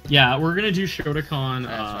 Yeah, we're going to do Shodokan,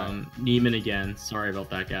 right. Neiman again. Sorry about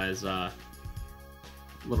that, guys. A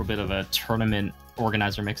little bit of a tournament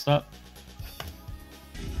organizer mixed up.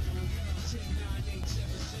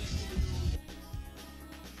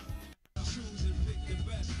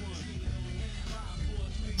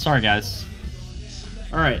 Sorry, guys.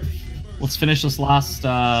 All right, let's finish this last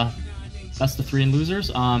best of 3 in losers.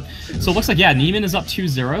 So it looks like, yeah, Neiman is up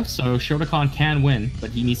 2-0, so Shodokan can win, but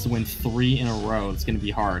he needs to win 3 in a row. It's going to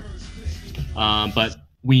be hard. But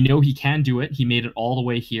we know he can do it. He made it all the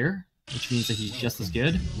way here, which means that he's just as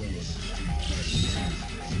good.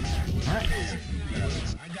 All right.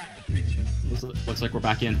 Looks like we're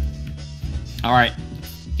back in. All right,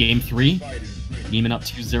 game 3. Neiman up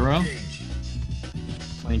 2-0.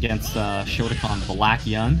 Playing against Shodokan Black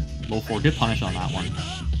Yun. Low 4, good punish on that one.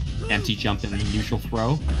 Empty jump in the neutral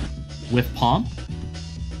throw with palm.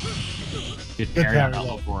 Good parry on that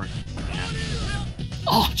low 4. Yeah.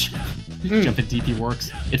 Oh, jump in DP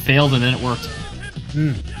works. It failed and then it worked.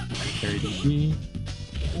 Parry DP.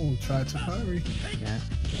 Oh, try to hurry. Yeah.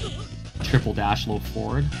 Triple dash, low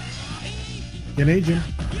forward. Get agent.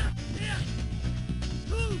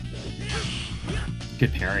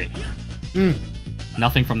 Good parry. Mm.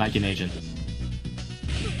 Nothing from that Genagin.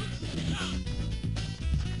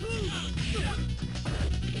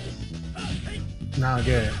 Nah,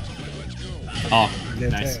 get it. Oh,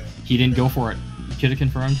 Get nice. that. He didn't go for it. He could have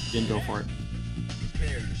confirmed. Didn't go for it.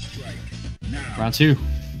 Round 2.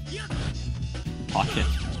 Hot kick.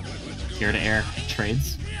 Air to air.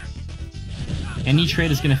 Trades. Any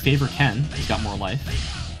trade is going to favor Ken. He's got more life.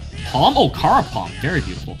 Palm? Oh, Kara Palm. Very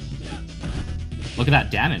beautiful. Look at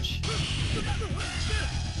that damage.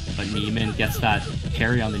 But Neiman gets that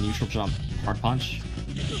parry on the neutral jump. Hard punch.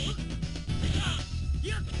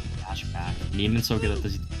 Dash back. Neiman's so good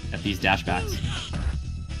at these dash backs.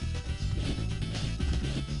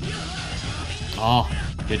 Oh,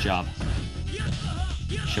 good job.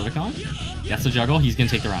 Shodokan gets the juggle. He's going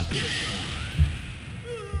to take the round.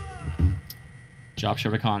 Job,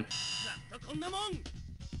 Shodokan.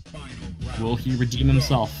 Will he redeem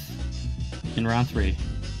himself in round 3?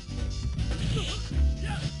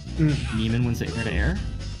 Neiman wins the air to air.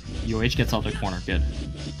 UH gets out the corner. Good.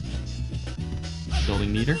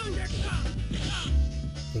 Building meter.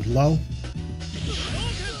 Good low.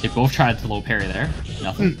 They both tried to low parry there.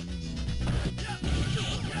 Nothing.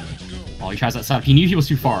 Oh, he tries that setup. He knew he was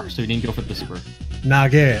too far, so he didn't go for the super. Nah,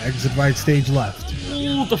 get it. Exit right, stage left.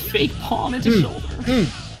 Ooh, the fake palm into shoulder.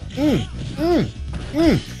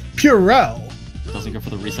 Purell. Doesn't go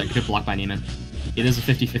for the reset. Good block by Neiman. It is a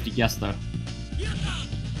 50-50 guess, though.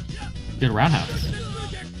 Good roundhouse.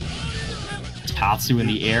 Tatsu in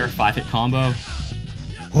the air. 5-hit combo.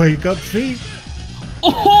 Wake up feet.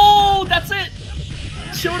 Oh, that's it!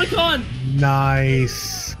 Shodokan!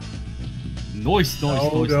 Nice. Nice.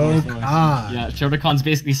 Shodokan. Yeah, Shodokan's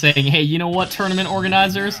basically saying, hey, you know what, tournament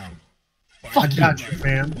organizers? I got you,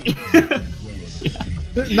 fam.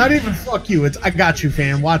 Not even fuck you. It's I got you,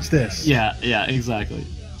 fam. Watch this. Yeah, exactly.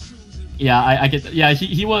 Yeah, I get. Yeah,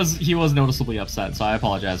 he was noticeably upset, so I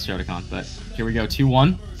apologize, Shodokan. But here we go,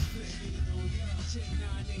 2-1.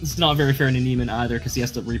 It's not very fair to Neiman either, because he has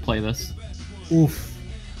to replay this. Oof.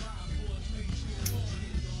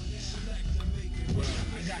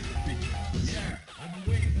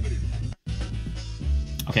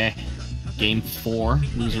 Okay, game 4,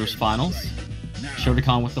 losers finals.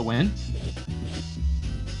 Shodokan with the win.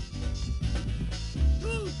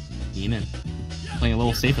 Neiman playing a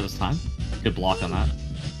little safer this time. Good block on that.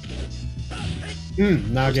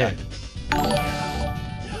 Not good.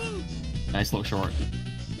 Nice low short.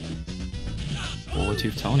 Roller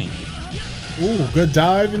tooth Tony. Ooh, good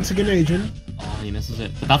dive into Genagin. Oh, he misses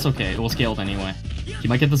it. But that's okay. It will scale it anyway. He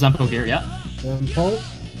might get the Zempo here. Yeah. Zempo.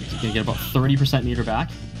 He's going to get about 30% meter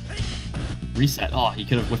back. Reset. Oh, he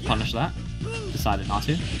could have whiff punished that. Decided not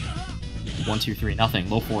to. 1, 2, 3. Nothing.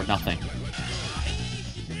 Low forward. Nothing.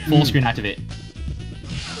 Full screen activate.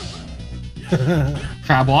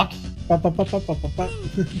 Crab walk. I'm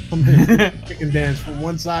here. Chicken dance from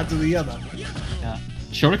one side to the other. Yeah.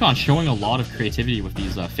 Shodokan showing a lot of creativity with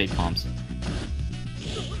these fake palms.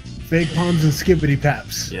 Fake palms and skippity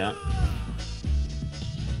paps. Yeah.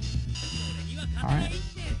 Alright.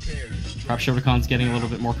 Perhaps Shodokan's getting a little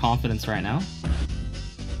bit more confidence right now.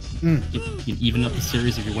 He can even up the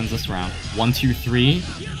series if he wins this round. 1, 2, 3.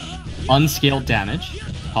 Unscaled damage.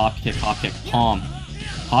 Hop kick, palm.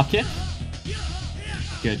 Hop kick.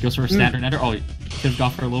 Good. Goes for a standard ender. Oh, he could have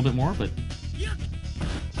gone for a little bit more, but...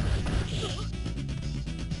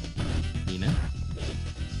 Neiman.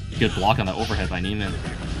 Good block on that overhead by Neiman.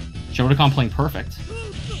 Shodokan playing perfect.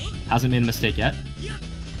 Hasn't made a mistake yet.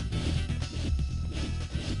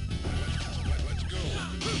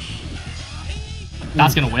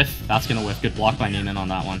 That's gonna whiff. That's gonna whiff. Good block by Neiman on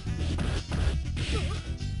that one.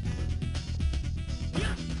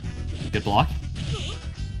 Good block.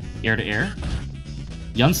 Air to air.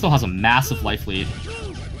 Yun still has a massive life lead.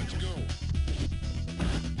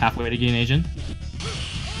 Halfway to gain agent.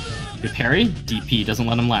 Good parry. DP doesn't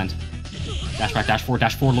let him land. Dash back, dash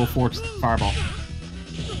forward, low forward, fireball.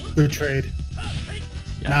 Good trade.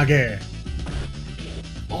 Yeah. Nage.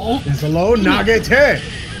 Oh! It's a low Nagete.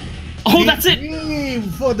 Oh, that's it!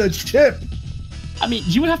 For the chip. I mean,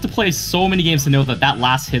 you would have to play so many games to know that that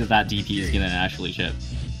last hit of that DP is gonna actually chip.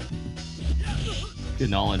 Good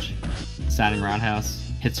knowledge. Standing roundhouse.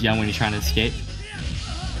 Hits Young when he's trying to escape.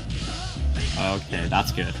 Okay,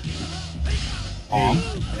 that's good.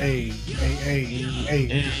 Hey.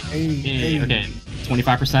 Okay,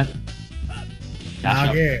 25%. Dash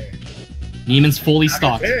up. Nage. Neiman's fully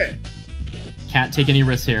stocked. Can't take any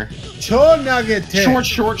risks here. Short Nagete.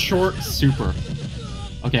 Short. Super.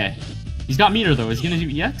 Okay. He's got meter though. Is he gonna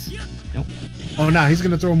do EX? Nope. Oh, nah, he's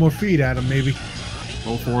gonna throw more feed at him, maybe.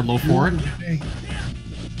 Low forward, low forward. Hey.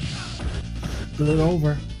 Good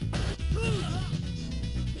over.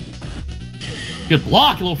 Good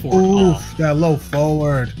block, low forward. Oof, that low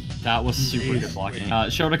forward. That was super good blocking.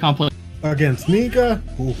 Shodokan play Against Nika.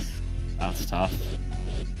 Oof. That's tough.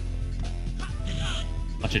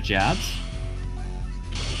 Bunch of jabs.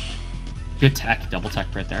 Good tech, double tech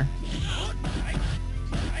right there.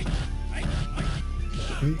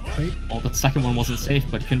 Hey. Oh, the second one wasn't safe,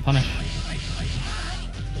 but couldn't punish.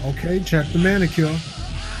 Okay, check the manicure.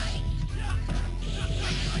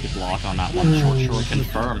 Good block on that one. Short,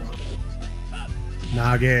 confirmed.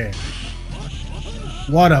 Nage.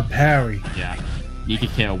 What a parry. Yeah.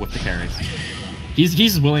 NicaKO with the parries.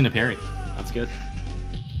 He's willing to parry. That's good.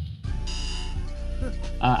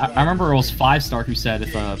 I remember it was 5-star who said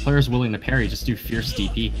if a player's willing to parry, just do fierce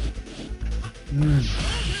DP.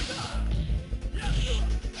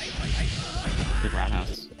 Good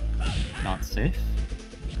roundhouse. Not safe.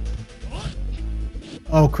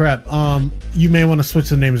 Oh crap. You may want to switch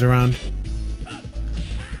the names around.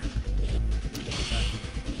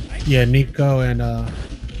 Yeah, Nico and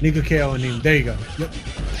NicaKO and Neiman. There you go. Yep.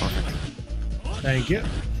 Perfect. Thank you.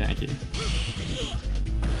 Thank you.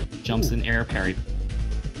 Jumps in air parry.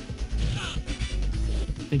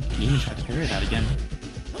 I think Neiman tried to parry that again.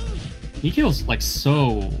 NicaKO's like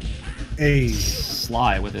so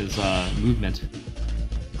sly with his movement.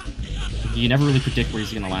 You never really predict where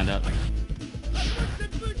he's gonna land up.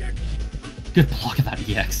 Good block of that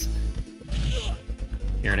EX.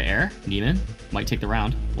 Air to air. Neiman might take the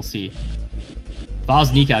round. We'll see. If I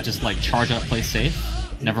was Nika, just like charge up, play safe.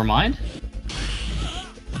 Never mind.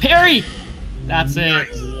 Parry! That's it.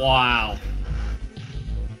 Wow.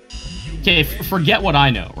 Okay, forget what I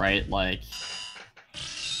know, right? Like,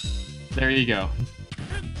 there you go.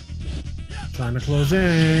 Trying to close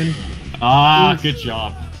in. Ah, good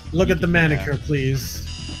job. Look at the manicure,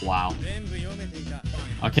 please. Wow.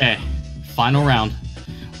 Okay, final round.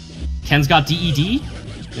 Ken's got DED.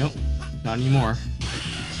 Nope, not anymore.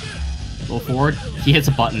 Go forward. He hits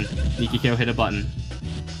a button. NicaKO hit a button.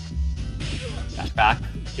 Dash back.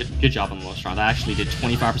 Good job on the lowest round. That actually did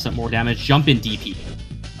 25% more damage. Jump in DP.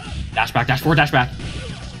 Dash back, dash forward, dash back.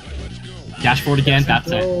 Dash forward again. That's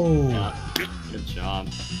it. Yeah. Good job.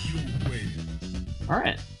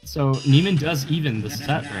 Alright, so Neiman does even the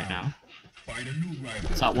set right now.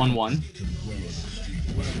 It's at 1-1.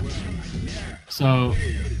 So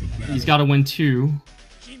he's got to win 2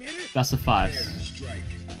 best of 5s.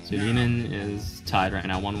 So Neiman is tied right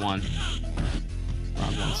now, 1-1.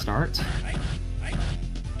 Round 1 start.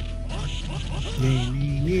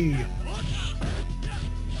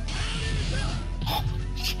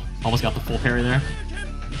 Almost got the full parry there.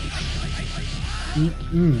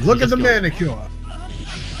 Look at the manicure.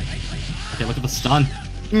 Okay, look at the stun.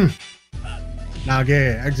 Now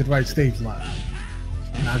get exit right stage line.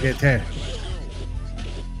 Now get 10.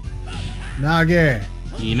 Now get.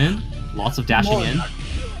 Neiman, lots of dashing in.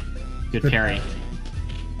 Good parry.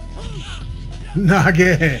 Now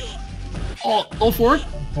get. Oh, forward.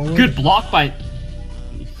 Good block by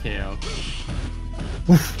NicaKO.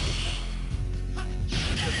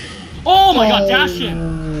 Oh my god, dash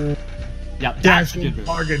in! Yeah, that's Dash a good move.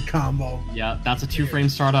 target combo. Yeah, that's a 2-frame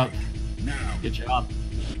startup. Good job.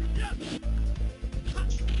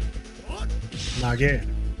 Now get.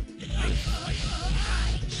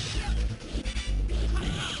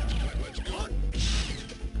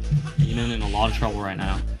 Neiman in a lot of trouble right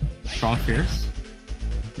now. Strong fierce.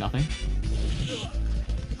 Nothing.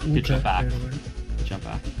 Good jump back. Good jump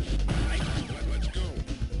back.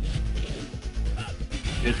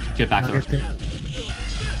 Good back throw.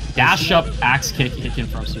 Dash up, axe kick, hit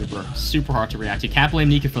confirm super. Super hard to react to. You can't blame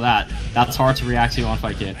Nika for that. That's hard to react to on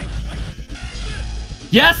Fightcade.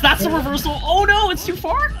 Yes, that's the reversal. Oh no, it's too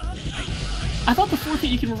far. I thought the 4th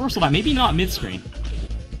hit you can reversal that. Maybe not mid-screen.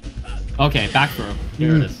 Okay, back throw.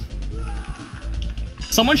 There it is.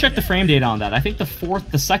 Someone check the frame data on that. I think the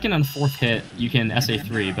 2nd and 4th hit you can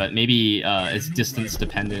SA3, but maybe it's distance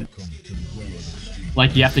dependent.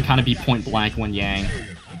 Like you have to kind of be point blank when Yang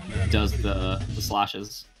does the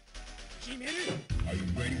slashes.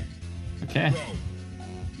 Okay.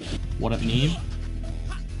 What up, Neem?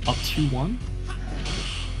 Up 2-1.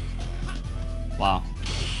 Wow.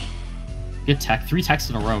 Good tech. 3 techs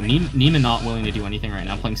in a row. Neiman not willing to do anything right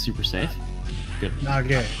now. Playing super safe. Good. Not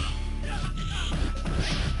good.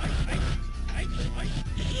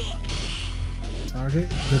 Target.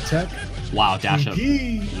 Good tech. Wow, dash up.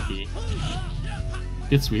 Ibuki.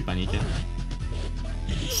 Good sweep by Nika.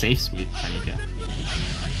 Safe sweep by Nika.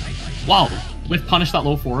 Wow, with punish that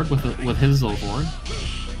low forward with his low forward.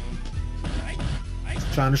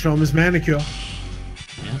 Trying to show him his manicure.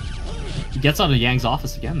 Yeah. He gets out of Yang's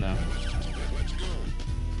office again though.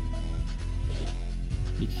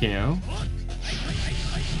 NicaKO.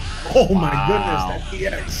 Oh my Wow. goodness,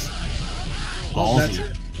 that EX.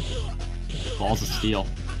 Ballsy. Balls of steel.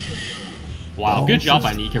 Wow, good job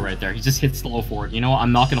by Nika right there. He just hits the low forward. You know what?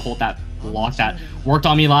 I'm not gonna hold that block that worked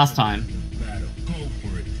on me last time.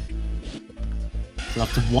 So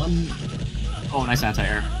that's one. Oh, nice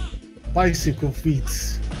anti-air. Bicycle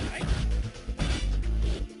feats.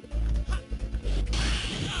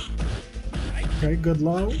 Okay, good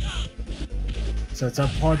low. Sets up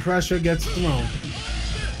hard pressure, gets thrown.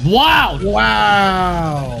 Wow!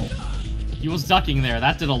 Wow! He was ducking there.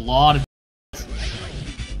 That did a lot of.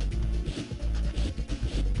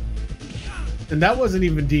 And that wasn't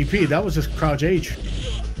even DP, that was just crouch H.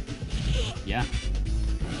 Yeah.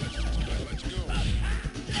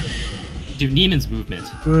 Dude, Neiman's movement.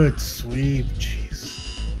 Good sweep,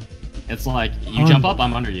 jeez. It's like, you jump up,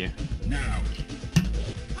 I'm under you.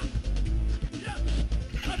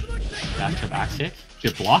 Back to back kick.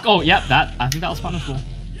 Good block. Oh, yeah, I think that was punishable.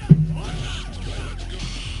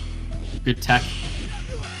 Good tech.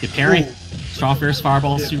 Good parry. Ooh. Strong fierce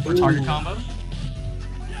fireball, super target combo.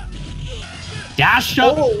 Dash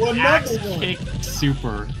up, axe another one. kick,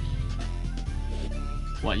 super.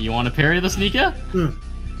 What, you want to parry this, Nika?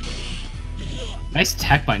 Nice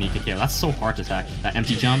tech by NicaKO. That's so hard to tech. That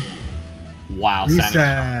empty jump. Wow. Reset.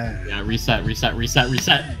 Yeah, reset.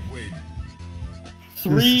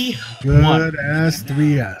 3, Good 1. ass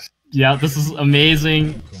 3S. Yeah, this is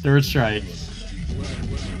amazing. Third strike.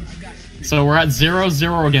 So we're at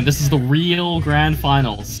 0-0 again. This is the real grand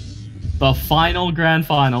finals. The final grand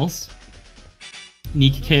finals.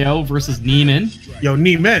 NicaKO versus Neiman. Yo,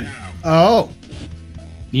 Neiman. Oh.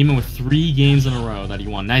 Neiman with 3 games in a row that he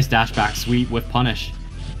won. Nice dash back sweep with punish.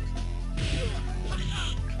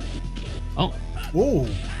 Oh. Ooh.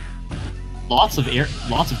 Lots of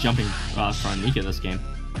jumping from Nika this game.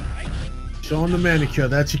 Showing the manicure.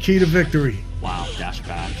 That's your key to victory. Wow, dash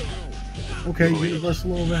back. Okay,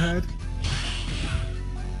 universal overhead.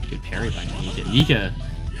 Good parry by Nika. Nika.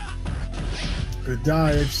 Good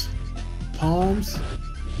dives. Palms.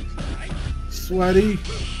 Sweaty.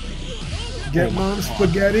 Get mom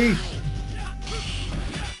spaghetti.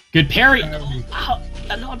 Good parry. Ow,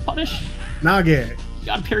 that not punish. Now get. You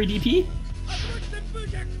got a parry DP?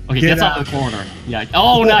 Okay, Get gets out out. the corner. Yeah.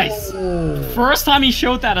 Oh, nice. Oh. First time he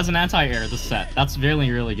showed that as an anti-air this set. That's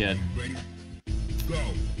really, really good.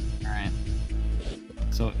 Alright.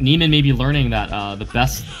 So, Neiman may be learning that the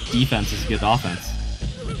best defense is good offense.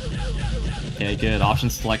 Okay, good. Option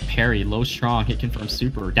select parry. Low strong. Hit confirm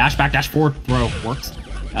super. Dash back, dash forward, throw. Works.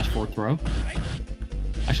 Dash forward, throw.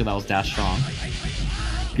 Actually, that was dash strong.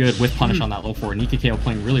 Good with punish on that low forward. NicaKO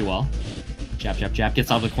playing really well. Jab, jab, jab.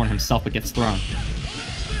 Gets out of the corner himself, but gets thrown.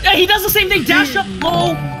 Yeah, he does the same thing. Dash up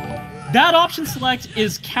low. That option select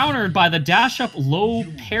is countered by the dash up low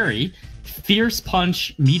parry, fierce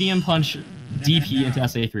punch, medium punch, DP into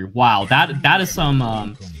SA3. Wow, that is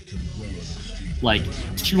some like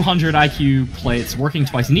 200 IQ play. It's working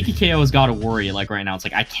twice. NicaKO has got to worry like right now. It's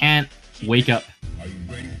like I can't wake up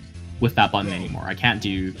with that button anymore. I can't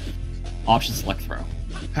do option select throw.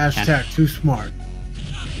 Hashtag too smart.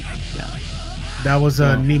 Yeah. That was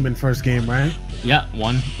Neiman first game, right? Yeah,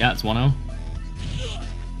 it's 1-0.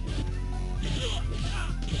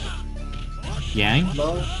 Yang.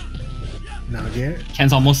 Low. Now get.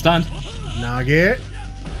 Ken's almost done. Now get.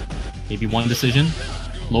 Maybe one decision.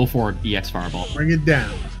 Low forward EX fireball. Bring it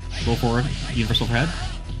down. Low forward universal overhead.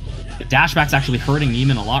 The dash back's actually hurting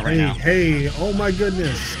Neiman a lot right now. Hey, oh my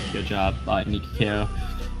goodness. Good job by NicaKO.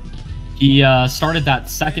 He started that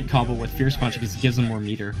second combo with fierce punch because it gives him more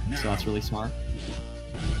meter, so that's really smart.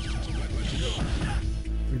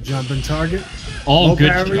 Good jumping target. Oh, Low good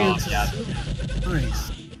parry job. into- Yeah.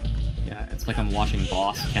 Nice. Yeah, it's like I'm watching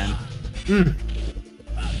Boss Ken.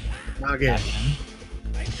 Now get.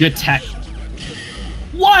 Good tech.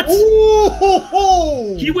 What?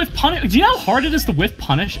 Ooh! He whiff punish. Do you know how hard it is to whiff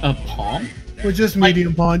punish a palm? With just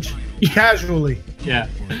medium punch. Casually. Yeah.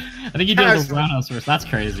 I think he did it with a roundhouse first. That's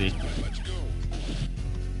crazy.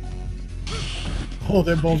 Oh,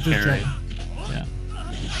 they're both just Carry. jumping. Yeah.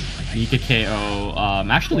 NicaKO,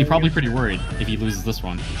 actually probably pretty worried if he loses this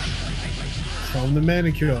one. Show him the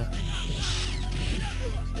manicure.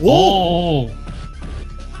 Oh!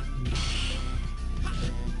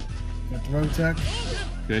 Good throw tech.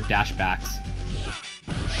 Good dash backs.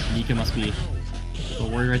 Nika must be a little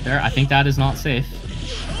worried right there. I think that is not safe.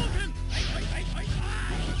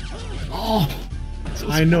 Oh!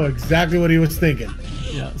 I know exactly what he was thinking.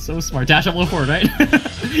 Yeah, so smart. Dash up low forward, right?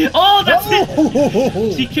 Oh, that's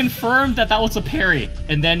it! He confirmed that was a parry,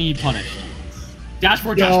 and then he punished. Dash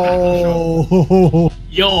forward, dash back.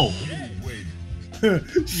 Yo!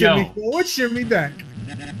 Shimmy forward, shimmy back.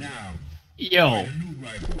 Yo!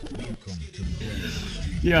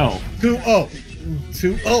 Yo! 2-0.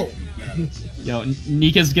 2-0. Yo,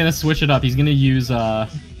 Nika's gonna switch it up. He's gonna use,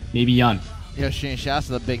 maybe Yun. Yo, Shane, shouts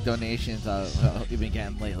to the big donations we've been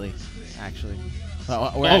getting lately, actually.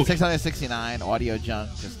 We're at 669. Audio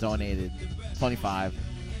Junk just donated 25.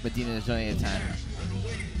 Medina has donated 10.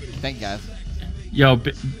 Thank you, guys. Yo,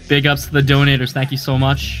 big ups to the donators. Thank you so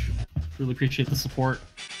much. Really appreciate the support.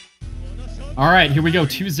 All right, here we go.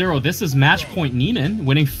 2-0. This is match point Neiman,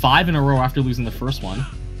 winning 5 in a row after losing the first one.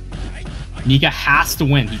 Nika has to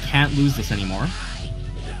win. He can't lose this anymore.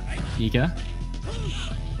 Nika.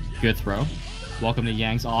 Good throw. Welcome to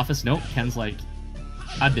Yang's office. Nope, Ken's like,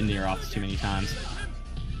 I've been to your office too many times.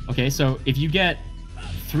 Okay, so if you get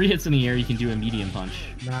 3 hits in the air, you can do a medium punch.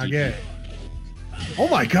 Nah, yeah. Oh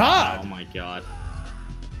my god! Oh my god.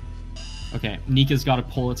 Okay, Nika's got to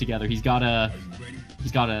pull it together. He's got to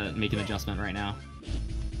make an adjustment right now.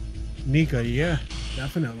 Nika, yeah,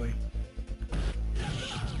 definitely.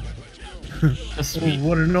 Just sweet. Oh,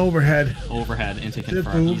 what an overhead. Overhead into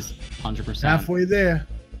confirm. He's 100%. Halfway there.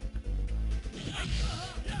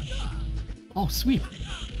 Oh, sweep.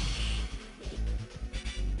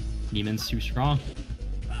 Neiman's too strong.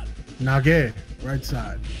 Nage, right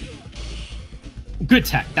side. Good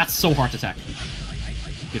tech. That's so hard to tech.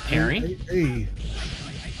 Good parry. Hey.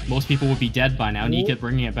 Most people would be dead by now. Nika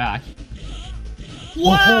bringing it back.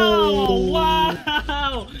 Whoa!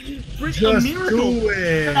 Wow! Just a miracle. do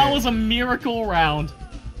it. That was a miracle round.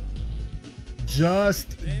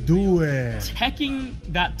 Just do it. Teching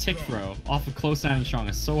that tick throw off of close standing strong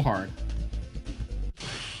is so hard.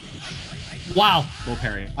 Wow! Low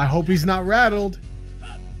parry. I hope he's not rattled.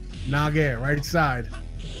 Nage, right side.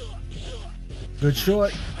 Good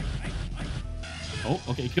short. Oh,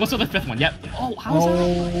 okay. He goes to the 5th one. Yep. Oh, how is that?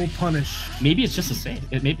 Oh, punish. Maybe it's just a safe.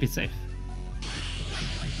 Maybe it's safe.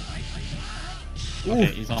 Ooh, Okay,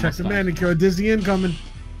 he's almost check the done. manicure. Dizzy incoming.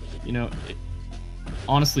 You know,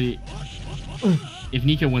 honestly, if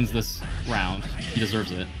Nika wins this round, he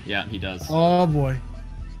deserves it. Yeah, he does. Oh boy.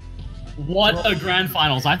 What a grand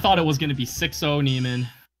finals. I thought it was going to be 6-0 Neiman.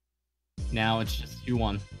 Now it's just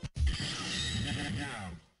 2-1.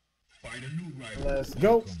 Let's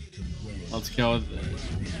go. Let's go.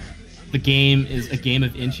 The game is a game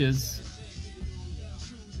of inches.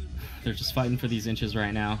 They're just fighting for these inches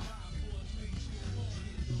right now.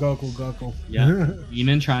 Goku. Yeah.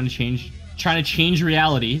 Neiman trying to change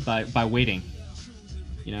reality by waiting.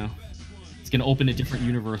 You know, it's gonna open a different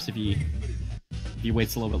universe if he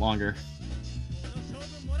waits a little bit longer.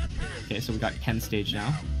 Okay, so we got Ken's stage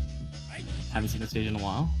now. Haven't seen the stage in a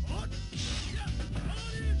while.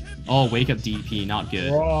 Oh, wake up DP, not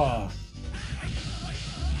good. Raw.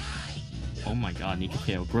 Oh my god,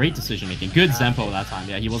 NicaKO. Great decision making. Good Zempo that time.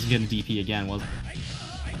 Yeah, he wasn't getting DP again, was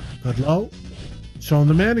Good low. Showing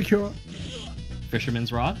the manicure.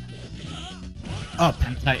 Fisherman's Rod. Up.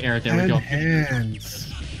 Anti-air, there we And go.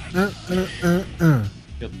 hands.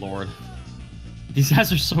 Good lord. These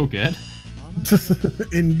guys are so good.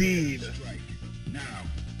 Indeed.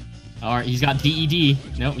 Alright, he's got DED.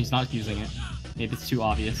 Nope, he's not using it. Maybe it's too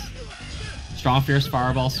obvious. Strong Fierce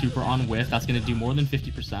Fireball, super on whiff. That's going to do more than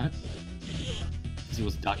 50%. Because he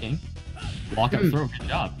was ducking. Walk up throw, good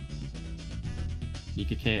job.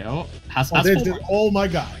 NicaKO. Has full oh my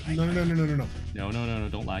god. No. No,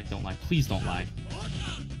 don't lag, please don't lag.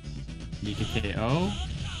 NicaKO.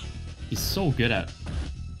 He's so good at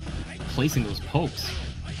placing those pokes.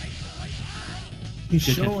 He's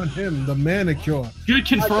showing him the manicure. Good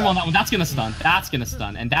confirm on that one. That's gonna stun. That's gonna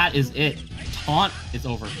stun. And that is it. Taunt is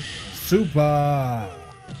over. Super.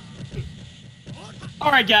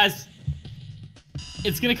 Alright, guys.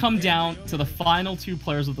 It's gonna come down to the final 2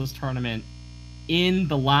 players of this tournament in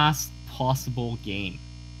the last possible game.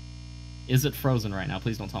 Is it frozen right now?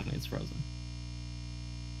 Please don't tell me it's frozen.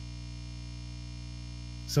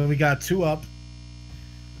 So we got 2 up.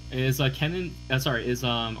 Is is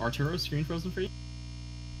Arturo's screen frozen for you?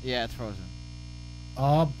 Yeah, it's frozen.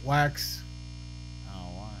 Up, wax.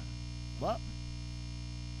 Oh, what?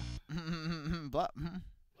 What?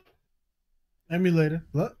 Emulator.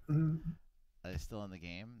 What? Are they still in the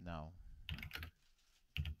game? No.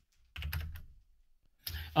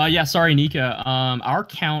 Yeah, sorry, Nika. Our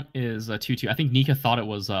count is 2-2. I think Nika thought it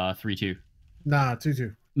was 3-2. Nah,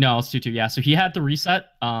 2-2. No, it's 2-2. Yeah, so he had the reset,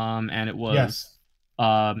 and it was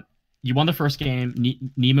Yes. You won the first game.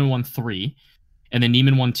 Neiman won 3, And then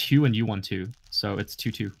Neiman won 2 and you won 2. So it's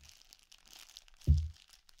 2-2.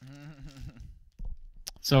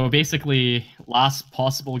 So basically, last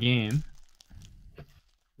possible game.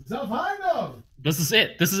 This is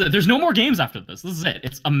it. This is it. There's no more games after this. This is it.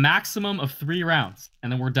 It's a maximum of 3 rounds.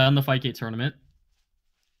 And then we're done the Fightcade tournament.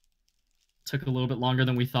 Took a little bit longer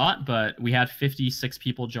than we thought, but we had 56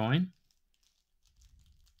 people join.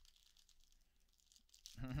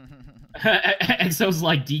 Exo's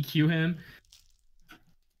like, DQ him.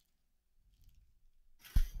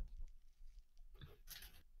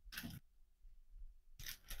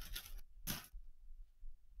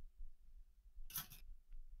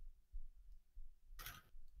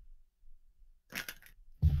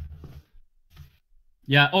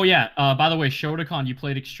 Yeah. Oh, yeah. By the way, Shodokan, you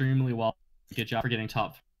played extremely well. Good job for getting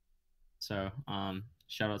top. So,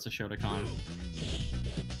 shout out to Shodokan.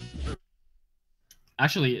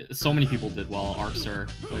 Actually, so many people did well. Arxer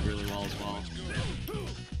played really well as well.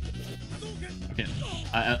 Okay.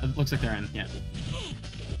 It looks like they're in. Yeah.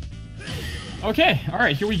 Okay. All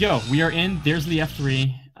right. Here we go. We are in. There's the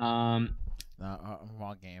F3. Wrong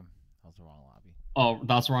game. That was the wrong lobby. Oh,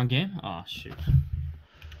 that's the wrong game? Oh, shoot. I'm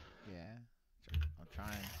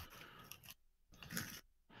trying.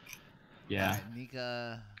 Yeah.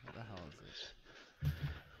 Nika, what the hell is this?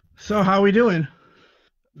 So how we doing?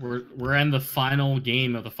 We're in the final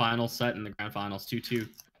game of the final set in the grand finals. 2-2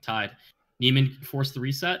 tied. Neiman forced the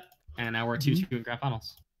reset, and now we're 2-2 in grand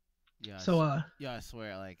finals. Yeah. So yeah, I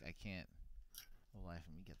swear, like I can't. For life,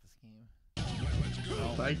 let me get this game.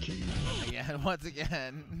 Oh, again, once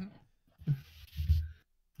again.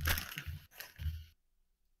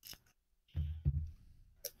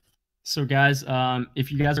 So guys,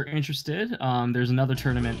 if you guys are interested, there's another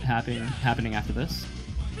tournament happening after this.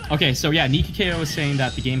 Okay, so yeah, NicaKO is saying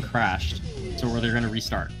that the game crashed, so they're gonna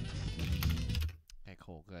restart. Okay,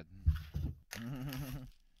 cool, good.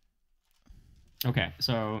 Okay,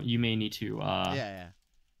 so you may need to. Yeah.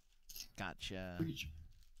 Gotcha.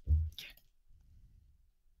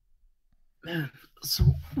 Man, so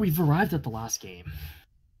we've arrived at the last game.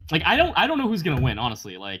 Like, I don't know who's gonna win,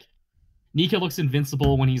 honestly. Like, Nika looks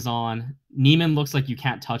invincible when he's on. Neiman looks like you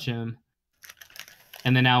can't touch him.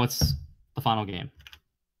 And then now it's the final game.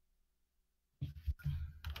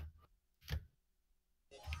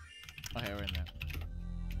 Okay, we're in there.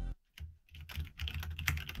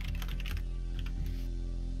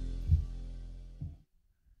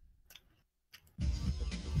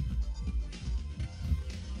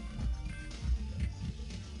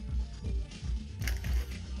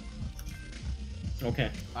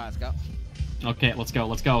 Okay. Alright, let's go. Okay, let's go.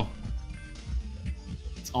 Let's go.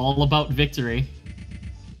 It's all about victory.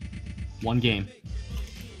 One game.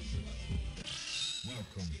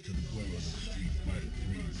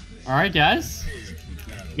 All right, guys.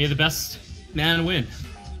 May the best man win.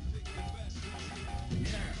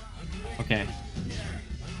 Okay.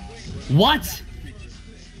 What?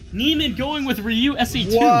 Neiman going with Ryu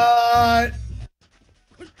SE2. What?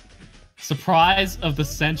 Surprise of the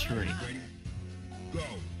century.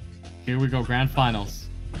 Here we go, grand finals.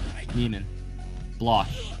 Neiman. Block.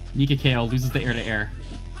 NicaKO loses the air-to-air.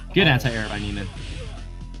 Good anti-air by Neiman.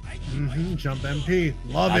 Jump MP.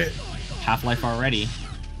 Love it. Half-life already.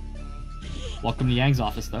 Welcome to Yang's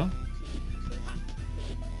office, though.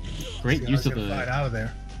 Great use of the... Fight out of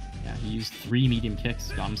there. Yeah, he used 3 medium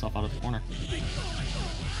kicks, got himself out of the corner.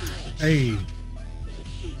 Hey.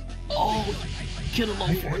 Oh, get a low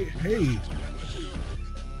for it. Hey.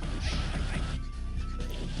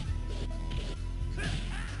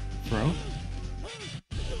 Throw.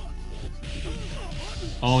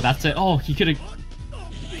 Oh, that's it. Oh, he couldn't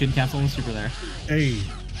cancel on the super there. Hey.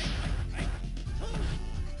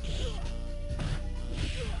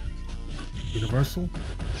 Universal.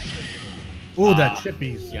 Oh, that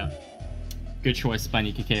chippies. Yeah. Good choice by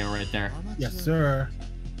NicaKO right there. Yes, sir.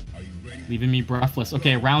 Leaving me breathless.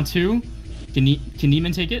 Okay, round 2. Can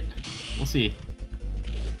Neiman take it? We'll see.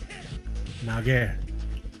 Nage.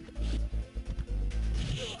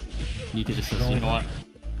 Nika just says, you know what?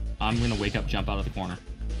 I'm gonna wake up, jump out of the corner.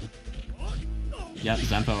 Yep,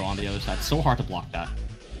 Zempo on the other side. So hard to block that.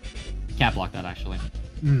 Can't block that, actually.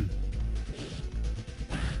 Good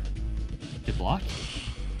block.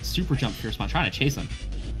 Super jump Fierce Punch, trying to chase him.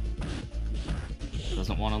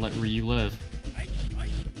 Doesn't want to let Ryu live.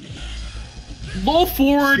 Low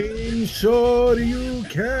forward! Sure you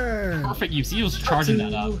can. Perfect use. He was charging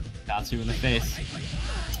that up. Tatsu in the face.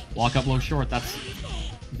 Walk up low short. That's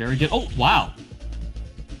very good. Oh, wow.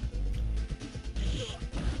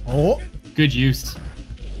 Oh. Good use.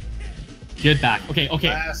 Good back. Okay, okay.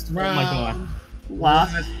 Last Oh my god. round.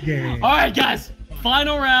 Last game. Alright, guys.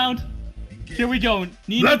 Final round. Here we go.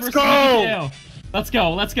 Neiman Let's versus go! NicaKO. Let's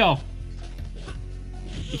go. Let's go.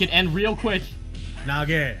 It can end real quick.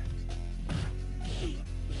 Nage.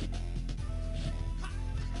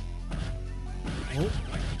 Oh.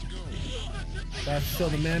 That's still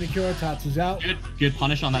the manicure. Tatsu's out. Good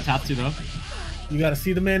punish on that Tatsu though. You gotta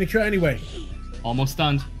see the manicure anyway. Almost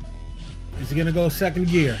stunned. Is he gonna go second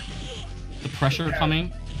gear? The pressure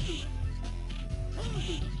coming.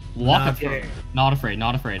 Walk through. Not afraid.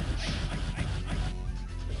 Not afraid.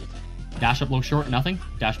 Dash up low short. Nothing.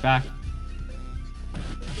 Dash back.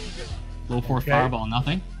 Low force fireball.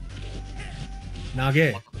 Nothing.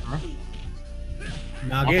 Nage.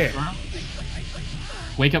 Nage.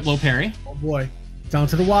 Wake up low parry. Oh boy. Down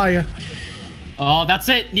to the wire. Oh, that's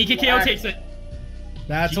it. NicaKO takes it.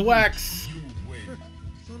 That's a wax.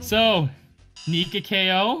 So,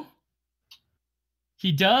 NicaKO.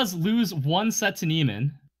 He does lose one set to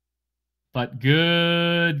Neiman. But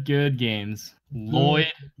good games. Lloyd.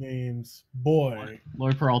 Games. Boy.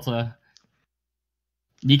 Lloyd Peralta.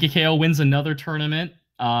 NicaKO wins another tournament.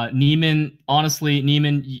 Neiman, honestly,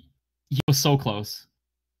 he was so close.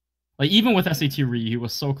 Like, even with SAT-Ryu, he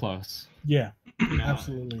was so close. Yeah, You know,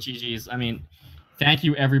 absolutely. GG's. I mean, thank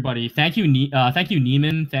you, everybody. Thank you,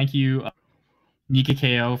 Neiman. Thank you,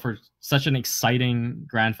 NicaKO, for such an exciting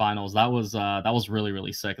grand finals. That was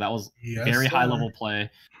really sick. That was very high level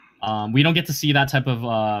play. We don't get to see that type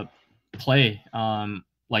of play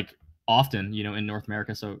like often, you know, in North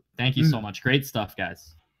America. So thank you so much. Great stuff,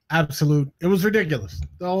 guys. Absolute. It was ridiculous.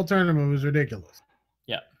 The whole tournament was ridiculous.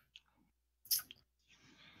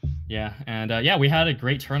 Yeah, and yeah, we had a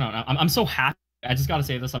great turnout. I'm so happy. I just got to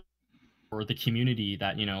say this for the community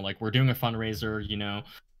that, you know, like, we're doing a fundraiser, you know,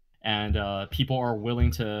 and people are willing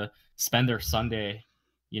to spend their Sunday,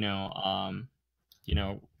 you know,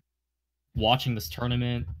 watching this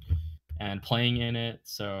tournament and playing in it.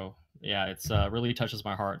 So yeah, it's really touches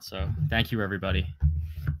my heart. So thank you, everybody.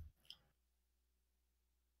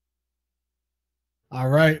 All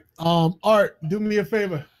right. Art, do me a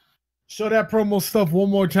favor. Show that promo stuff one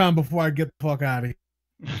more time before I get the fuck out of here.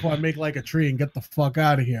 Before I make like a tree and get the fuck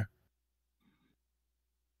out of here.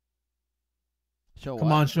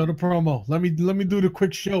 Come on, show the promo. Let me do the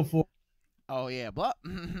quick show for. Oh yeah, but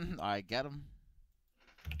all right, get him,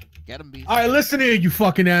 beast. All right, listen here, you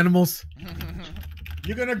fucking animals.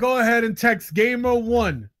 You're gonna go ahead and text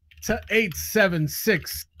Gamer1 to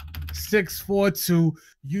 876-642.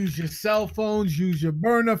 Use your cell phones, use your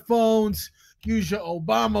burner phones, use your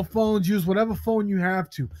Obama phones, use whatever phone you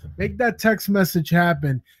have to. Make that text message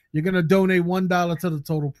happen. You're going to donate $1 to the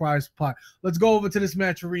total prize pot. Let's go over to this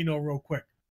matcherino real quick.